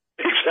best.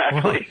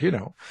 Exactly.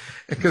 Well,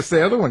 because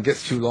the other one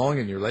gets too long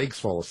and your legs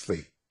fall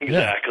asleep.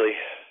 Exactly.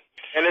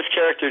 And it's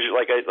characters,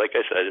 like I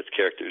said, it's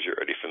characters you're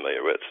already familiar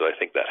with, so I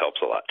think that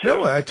helps a lot, too.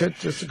 No,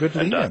 it's a good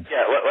lead-in.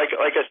 Yeah,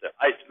 like I said,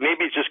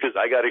 maybe it's just because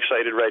I got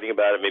excited writing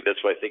about it. Maybe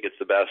that's why I think it's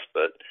the best,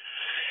 but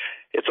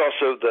it's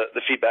also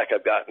the feedback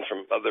I've gotten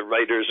from other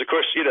writers. Of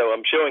course,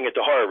 I'm showing it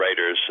to horror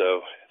writers,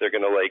 so they're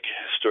going to like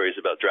stories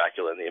about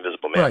Dracula and the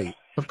Invisible Man. Right.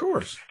 Of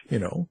course.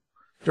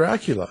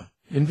 Dracula,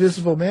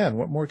 Invisible Man.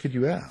 What more could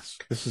you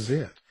ask? This is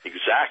it.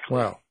 Exactly.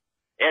 Wow.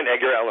 And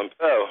Edgar Allan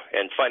Poe,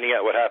 and finding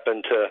out what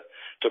happened to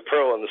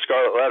Pearl in the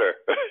Scarlet Letter.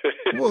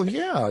 Well,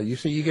 yeah. You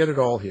see, you get it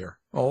all here.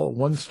 All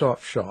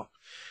one-stop shop.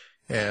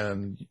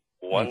 And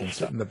you can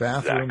sit in the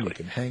bathroom. Exactly. You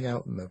can hang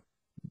out in the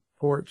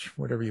porch,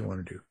 whatever you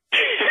want to do.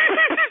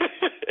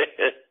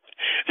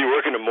 If you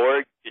work in a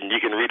morgue and you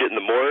can read it in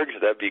the morgue,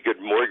 that'd be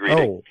good morgue reading.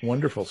 Oh,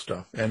 wonderful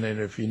stuff. And then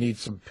if you need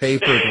some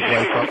paper to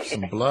wipe up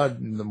some blood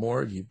in the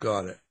morgue, you've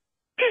got it.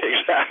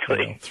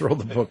 Exactly. Throw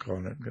the book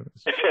on it.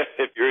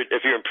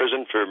 If you're in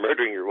prison for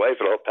murdering your wife,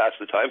 it'll pass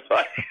the time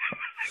by.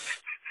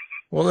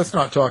 Well, let's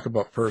not talk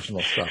about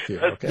personal stuff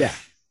here, okay? Yeah.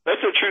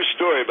 That's a true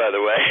story, by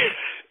the way.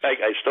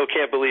 I still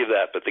can't believe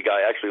that, but the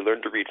guy actually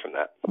learned to read from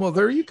that. Well,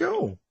 there you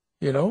go.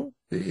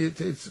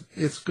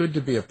 It's good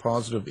to be a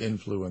positive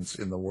influence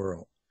in the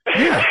world.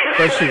 Yeah,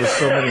 especially with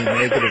so many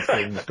negative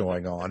things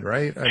going on,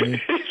 right? I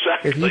mean,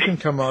 exactly. If you can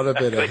come out of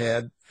it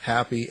ahead,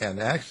 happy, and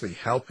actually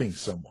helping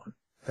someone,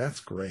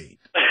 that's great.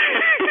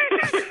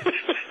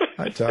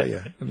 I tell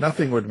you,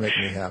 nothing would make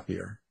me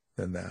happier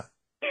than that.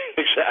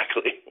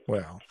 Exactly.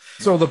 Well,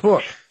 so the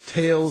book,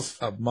 Tales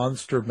of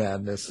Monster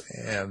Madness,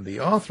 and the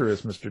author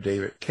is Mr.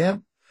 David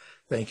Kempf.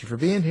 Thank you for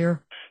being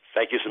here.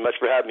 Thank you so much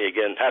for having me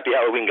again. Happy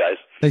Halloween, guys.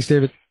 Thanks,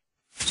 David.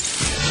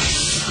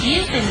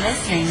 You've been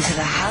listening to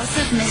the House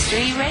of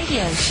Mystery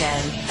radio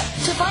show.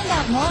 To find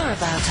out more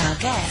about our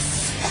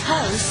guests,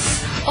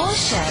 hosts, or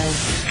shows,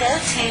 go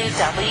to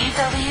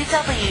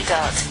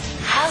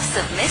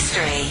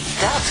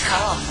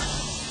www.houseofmystery.com.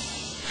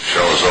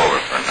 Show's over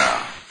for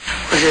now.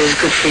 Was it as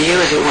good for you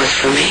as it was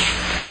for me?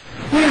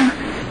 Yeah.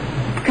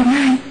 Good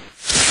night.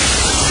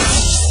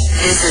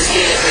 This has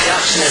been a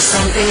production of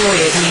Something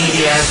Weird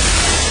Media.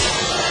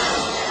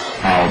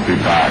 I'll be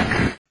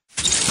back.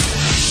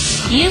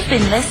 You've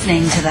been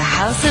listening to the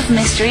House of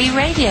Mystery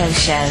radio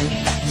show.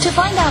 To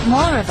find out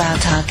more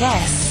about our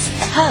guests,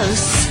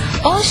 hosts,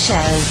 or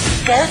shows,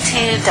 go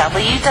to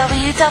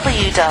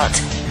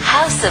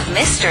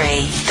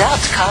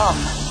www.houseofmystery.com.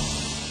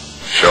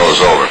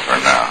 Show's over for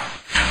now.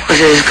 Was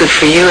it as good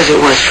for you as it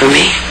was for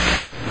me?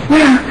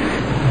 Yeah.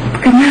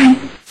 Good night.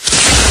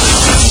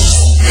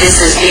 This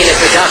has been a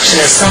production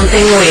of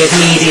Something Weird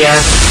Media.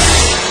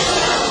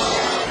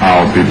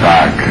 I'll be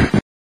back.